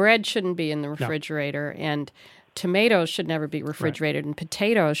pie. And bread shouldn't be in the refrigerator. And tomatoes should never be refrigerated. And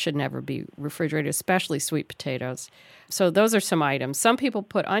potatoes should never be refrigerated, especially sweet potatoes. So those are some items. Some people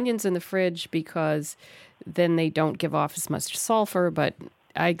put onions in the fridge because then they don't give off as much sulfur, but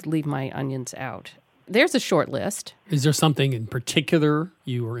I leave my onions out. There's a short list. Is there something in particular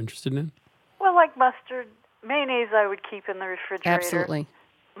you are interested in? Well, like mustard, mayonnaise I would keep in the refrigerator. Absolutely.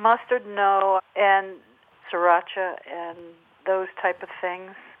 Mustard, no, and sriracha and those type of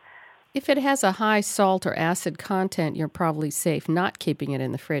things. If it has a high salt or acid content, you're probably safe not keeping it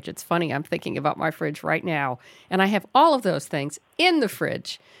in the fridge. It's funny, I'm thinking about my fridge right now, and I have all of those things in the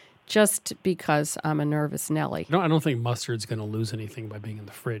fridge just because I'm a nervous Nelly. No, I don't think mustard's going to lose anything by being in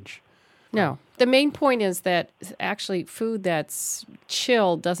the fridge. No. The main point is that actually food that's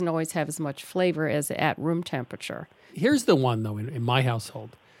chilled doesn't always have as much flavor as at room temperature. Here's the one, though, in my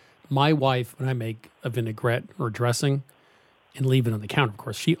household. My wife, when I make a vinaigrette or dressing, and leave it on the counter, of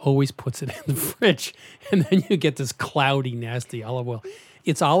course. She always puts it in the fridge, and then you get this cloudy, nasty olive oil.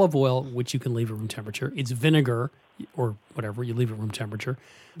 It's olive oil, which you can leave at room temperature. It's vinegar or whatever, you leave at room temperature.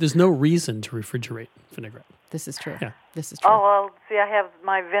 There's no reason to refrigerate vinaigrette. This is true. Yeah. This is true. Oh, well, see, I have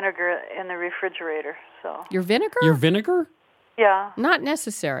my vinegar in the refrigerator, so. Your vinegar? Your vinegar? Yeah. Not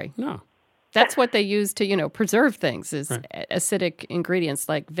necessary. No. That's what they use to, preserve things is acidic ingredients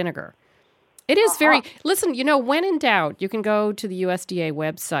like vinegar. It is very, listen, when in doubt, you can go to the USDA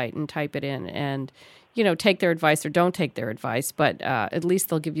website and type it in and, take their advice or don't take their advice, but at least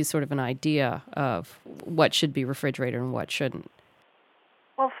they'll give you sort of an idea of what should be refrigerated and what shouldn't.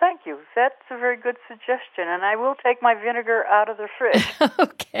 Well, thank you. That's a very good suggestion, and I will take my vinegar out of the fridge.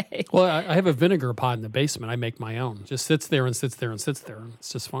 Okay. Well, I have a vinegar pot in the basement. I make my own. Just sits there and sits there and sits there, and it's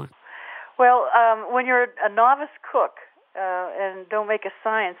just fine. Well, when you're a novice cook and don't make a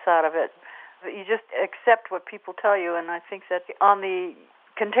science out of it, you just accept what people tell you, and I think that on the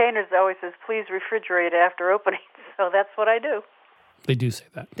containers it always says, please refrigerate after opening, so that's what I do. They do say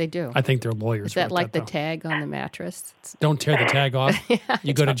that. They do. I think they're lawyers. Is that wrote like that, the tag on the mattress? Don't tear the tag off.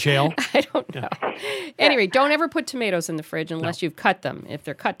 You go to jail. I don't know. Anyway, don't ever put tomatoes in the fridge unless you've cut them. If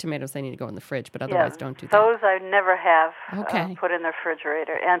they're cut tomatoes, they need to go in the fridge, but otherwise don't do that. Those I never have put in the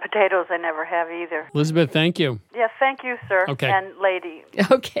refrigerator, and potatoes I never have either. Elizabeth, thank you. Yes, thank you, sir. Okay. And lady.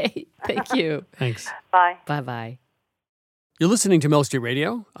 Okay, thank you. Thanks. Bye. Bye-bye. You're listening to Milk Street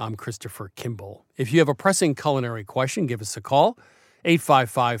Radio. I'm Christopher Kimball. If you have a pressing culinary question, give us a call.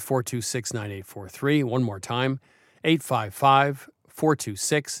 855-426-9843. One more time,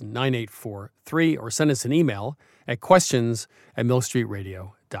 855-426-9843, or send us an email at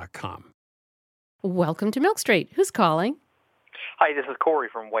questions@milkstreetradio.com. Welcome to Milk Street. Who's calling? Hi, this is Corey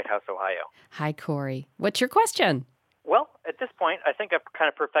from White House, Ohio. Hi, Corey. What's your question? Well, at this point, I think I've kind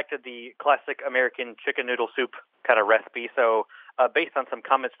of perfected the classic American chicken noodle soup kind of recipe. So based on some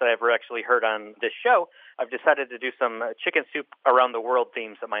comments that I've actually heard on this show, I've decided to do some chicken soup around the world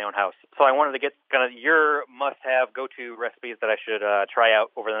themes at my own house. So I wanted to get kind of your must-have, go-to recipes that I should try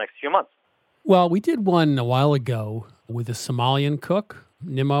out over the next few months. Well, we did one a while ago with a Somalian cook,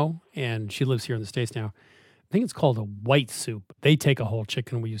 Nimo, and she lives here in the States now. I think it's called a white soup. They take a whole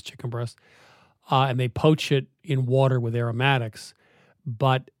chicken. We use chicken breast. And they poach it in water with aromatics.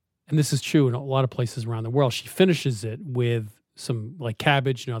 And this is true in a lot of places around the world, she finishes it with some like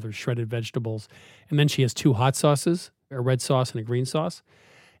cabbage and other shredded vegetables. And then she has two hot sauces, a red sauce and a green sauce.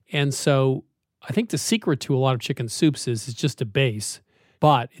 And so I think the secret to a lot of chicken soups is it's just a base,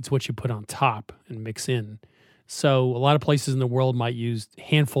 but it's what you put on top and mix in. So a lot of places in the world might use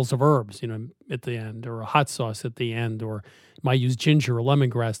handfuls of herbs, at the end, or a hot sauce at the end, or might use ginger or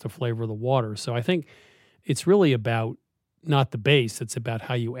lemongrass to flavor the water. So I think it's really about not the base; it's about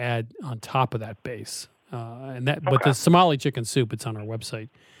how you add on top of that base. But the Somali chicken soup, it's on our website,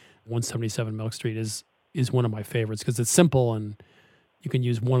 177 Milk Street, is one of my favorites because it's simple and you can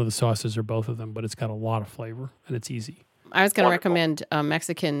use one of the sauces or both of them, but it's got a lot of flavor and it's easy. I was going to recommend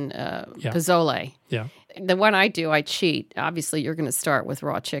Mexican pozole. Yeah. The one I do, I cheat. Obviously, you're going to start with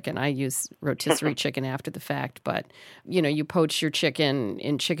raw chicken. I use rotisserie chicken after the fact, but you poach your chicken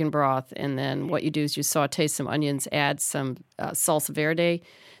in chicken broth, and then what you do is you saute some onions, add some salsa verde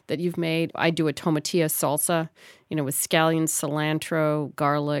that you've made. I do a tomatilla salsa, with scallions, cilantro,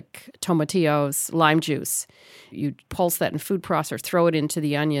 garlic, tomatillos, lime juice. You pulse that in a food processor, throw it into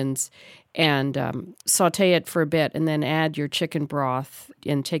the onions, and saute it for a bit, and then add your chicken broth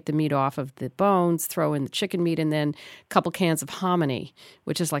and take the meat off of the bones, throw in the chicken meat, and then a couple cans of hominy,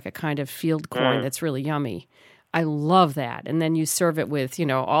 which is like a kind of field corn that's really yummy. I love that. And then you serve it with,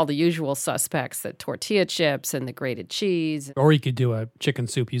 all the usual suspects, the tortilla chips and the grated cheese. Or you could do a chicken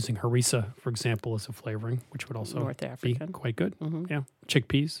soup using harissa, for example, as a flavoring, which would also North African. be quite good. Mm-hmm. Yeah,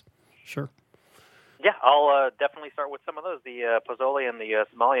 chickpeas, sure. Yeah, I'll definitely start with some of those. The pozole and the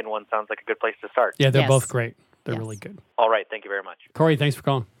Somalian one sounds like a good place to start. Yeah, they're both great. They're really good. All right, thank you very much. Corey, thanks for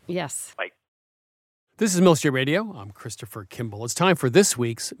calling. Yes. Bye. This is Milk Street Radio. I'm Christopher Kimball. It's time for this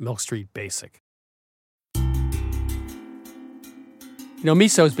week's Milk Street Basic.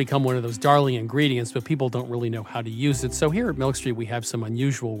 Miso has become one of those darling ingredients, but people don't really know how to use it. So here at Milk Street, we have some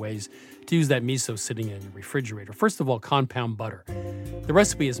unusual ways to use that miso sitting in your refrigerator. First of all, compound butter. The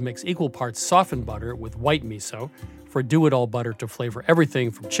recipe is mix equal parts softened butter with white miso for do-it-all butter to flavor everything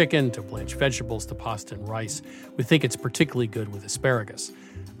from chicken to blanched vegetables to pasta and rice. We think it's particularly good with asparagus.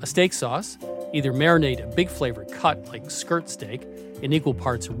 A steak sauce, either marinate a big flavored cut like skirt steak in equal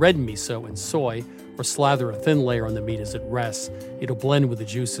parts red miso and soy, or slather a thin layer on the meat as it rests. It'll blend with the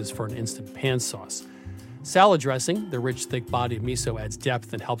juices for an instant pan sauce. Salad dressing, the rich, thick body of miso adds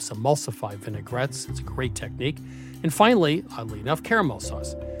depth and helps emulsify vinaigrettes. It's a great technique. And finally, oddly enough, caramel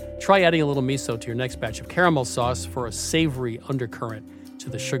sauce. Try adding a little miso to your next batch of caramel sauce for a savory undercurrent to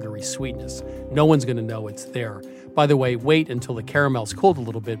the sugary sweetness. No one's going to know it's there. By the way, wait until the caramel's cooled a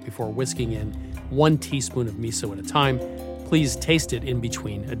little bit before whisking in 1 teaspoon of miso at a time. Please taste it in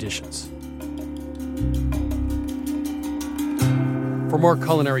between additions. For more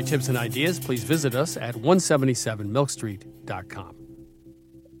culinary tips and ideas, please visit us at 177milkstreet.com.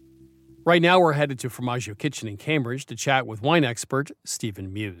 Right now, we're headed to Formaggio Kitchen in Cambridge to chat with wine expert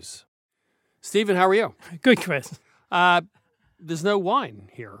Stephen Muse. Stephen, how are you? Good, Chris. There's no wine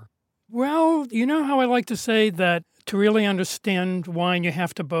here. Well, you know how I like to say that to really understand wine, you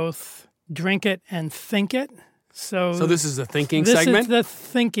have to both drink it and think it? So this is the thinking segment? This is the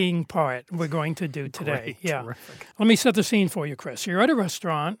thinking part we're going to do today. Great, yeah. terrific. Let me set the scene for you, Chris. You're at a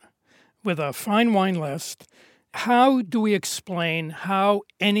restaurant with a fine wine list. How do we explain how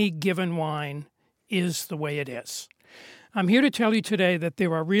any given wine is the way it is? I'm here to tell you today that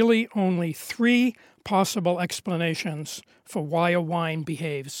there are really only 3 possible explanations for why a wine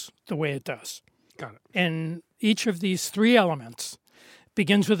behaves the way it does. Got it. And each of these 3 elements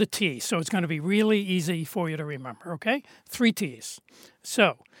begins with a T, so it's going to be really easy for you to remember, okay? 3 T's.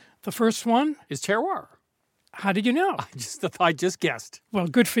 So the first one is terroir. How did you know? I just guessed. Well,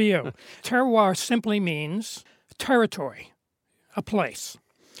 good for you. Terroir simply means territory, a place.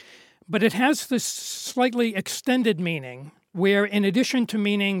 But it has this slightly extended meaning where, in addition to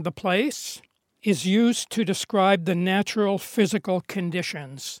meaning the place, is used to describe the natural physical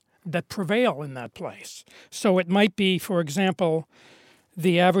conditions that prevail in that place. So it might be, for example,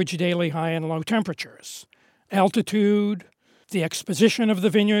 the average daily high and low temperatures, altitude, the exposition of the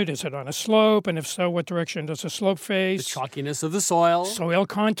vineyard. Is it on a slope? And if so, what direction does the slope face? The chalkiness of the soil. Soil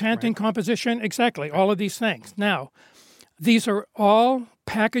content and composition. Exactly. All of these things. Now, these are all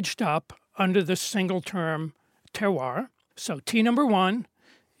packaged up under the single term terroir. So T number 1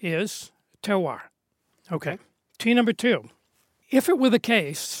 is terroir. Okay. T number 2. If it were the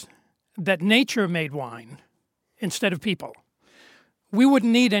case that nature made wine instead of people, we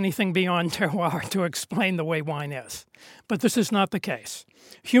wouldn't need anything beyond terroir to explain the way wine is. But this is not the case.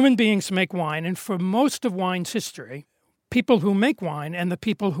 Human beings make wine, and for most of wine's history, people who make wine and the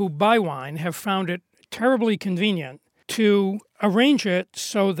people who buy wine have found it terribly convenient to arrange it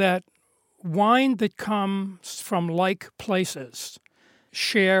so that wine that comes from like places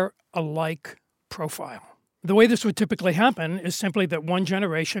share a like profile. The way this would typically happen is simply that one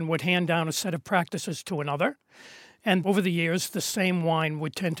generation would hand down a set of practices to another, and over the years, the same wine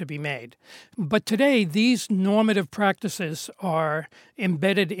would tend to be made. But today, these normative practices are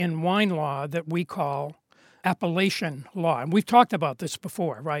embedded in wine law that we call appellation law. And we've talked about this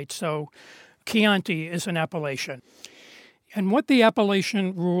before, right? So Chianti is an appellation. And what the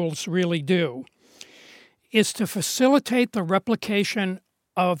appellation rules really do is to facilitate the replication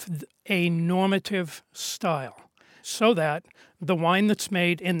of a normative style so that the wine that's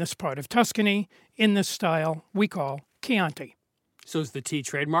made in this part of Tuscany, in this style, we call Chianti. So is the T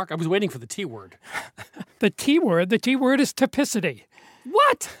trademark? I was waiting for the T word. The T word is typicity.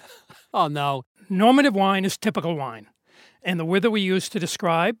 What? Oh, no. Normative wine is typical wine. And the word that we use to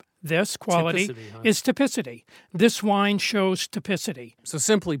describe this quality is typicity. This wine shows typicity. So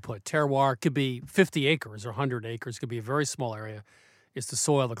simply put, terroir could be 50 acres or 100 acres, could be a very small area. It's the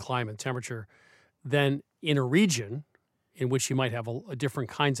soil, the climate, temperature. Then in a region in which you might have a different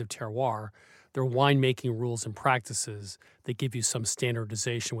kinds of terroir, there are winemaking rules and practices that give you some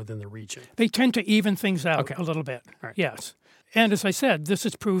standardization within the region. They tend to even things out a little bit. Right. Yes. And as I said, this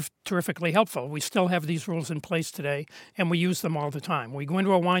has proved terrifically helpful. We still have these rules in place today, and we use them all the time. We go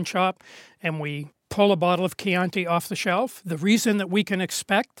into a wine shop and we pull a bottle of Chianti off the shelf. The reason that we can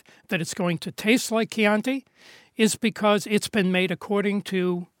expect that it's going to taste like Chianti is because it's been made according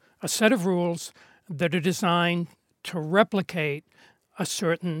to a set of rules that are designed to replicate a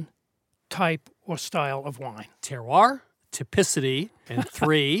certain type or style of wine. Terroir, typicity, and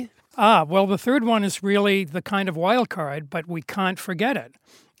 3. Well, the third one is really the kind of wild card, but we can't forget it.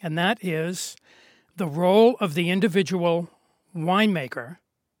 And that is the role of the individual winemaker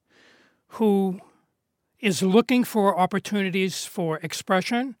who is looking for opportunities for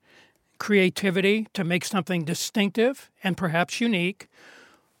expression, creativity, to make something distinctive and perhaps unique.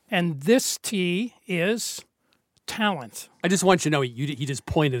 And this T is talent. I just want you to know he just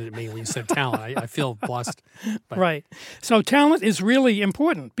pointed at me when you said talent. I feel blessed. But. Right. So talent is really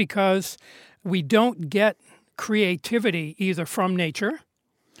important because we don't get creativity either from nature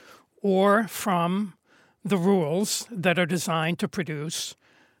or from the rules that are designed to produce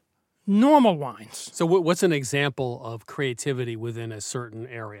normal wines. So what's an example of creativity within a certain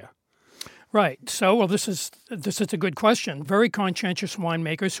area? Right. So, well, this is a good question. Very conscientious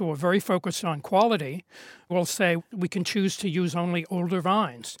winemakers who are very focused on quality will say we can choose to use only older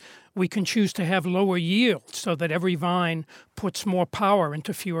vines. We can choose to have lower yields so that every vine puts more power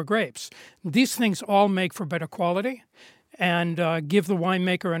into fewer grapes. These things all make for better quality and give the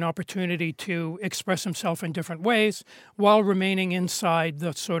winemaker an opportunity to express himself in different ways while remaining inside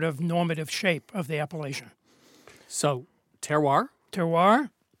the sort of normative shape of the appellation. So, terroir,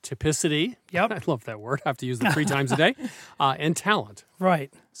 typicity. Yep. I love that word. I have to use it 3 times a day. And talent.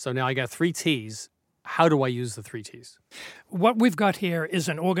 Right. So now I got 3 T's. How do I use the 3 T's? What we've got here is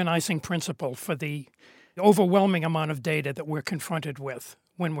an organizing principle for the overwhelming amount of data that we're confronted with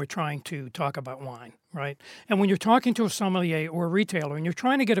when we're trying to talk about wine, right? And when you're talking to a sommelier or a retailer and you're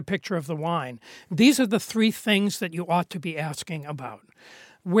trying to get a picture of the wine, these are the 3 things that you ought to be asking about.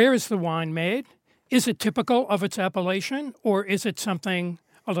 Where is the wine made? Is it typical of its appellation, or is it something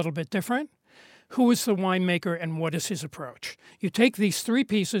a little bit different? Who is the winemaker and what is his approach? You take these 3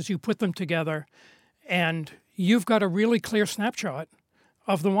 pieces, you put them together, and you've got a really clear snapshot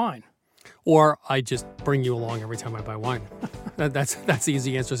of the wine. Or I just bring you along every time I buy wine. That's the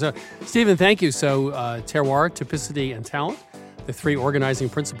easy answer. So, Stephen, thank you. So, terroir, typicity, and talent, the 3 organizing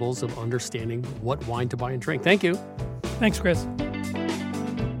principles of understanding what wine to buy and drink. Thank you. Thanks, Chris.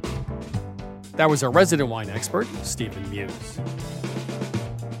 That was our resident wine expert, Stephen Muse.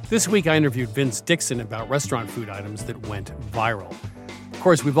 This week, I interviewed Vince Dixon about restaurant food items that went viral. Of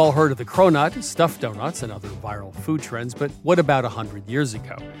course, we've all heard of the cronut, stuffed donuts, and other viral food trends, but what about 100 years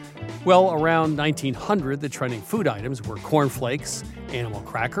ago? Well, around 1900, the trending food items were cornflakes, animal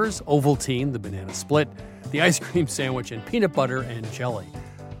crackers, Ovaltine, the banana split, the ice cream sandwich, and peanut butter and jelly.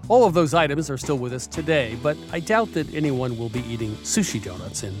 All of those items are still with us today, but I doubt that anyone will be eating sushi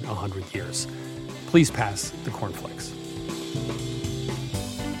donuts in 100 years. Please pass the cornflakes.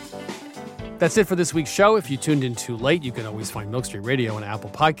 That's it for this week's show. If you tuned in too late, you can always find Milk Street Radio on Apple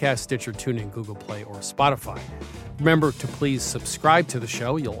Podcasts, Stitcher, TuneIn, Google Play, or Spotify. Remember to please subscribe to the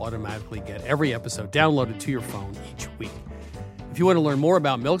show. You'll automatically get every episode downloaded to your phone each week. If you want to learn more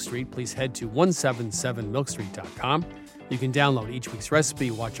about Milk Street, please head to 177milkstreet.com. You can download each week's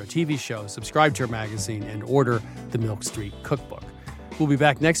recipe, watch our TV show, subscribe to our magazine, and order the Milk Street Cookbook. We'll be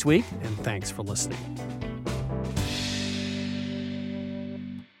back next week, and thanks for listening.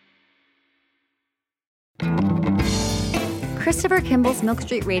 Christopher Kimball's Milk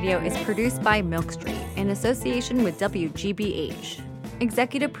Street Radio is produced by Milk Street in association with WGBH.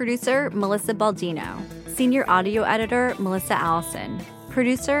 Executive producer, Melissa Baldino. Senior audio editor, Melissa Allison.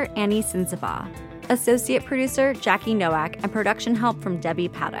 Producer, Annie Sinsava. Associate producer, Jackie Nowak, and production help from Debbie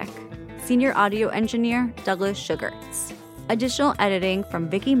Paddock. Senior audio engineer, Douglas Sugarts. Additional editing from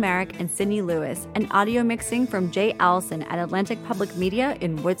Vicki Merrick and Sydney Lewis, and audio mixing from Jay Allison at Atlantic Public Media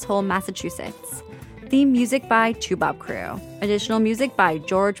in Woods Hole, Massachusetts. Theme music by Toubab Crew. Additional music by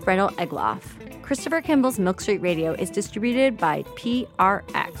George Brendel Egloff. Christopher Kimball's Milk Street Radio is distributed by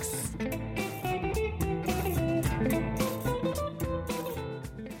PRX.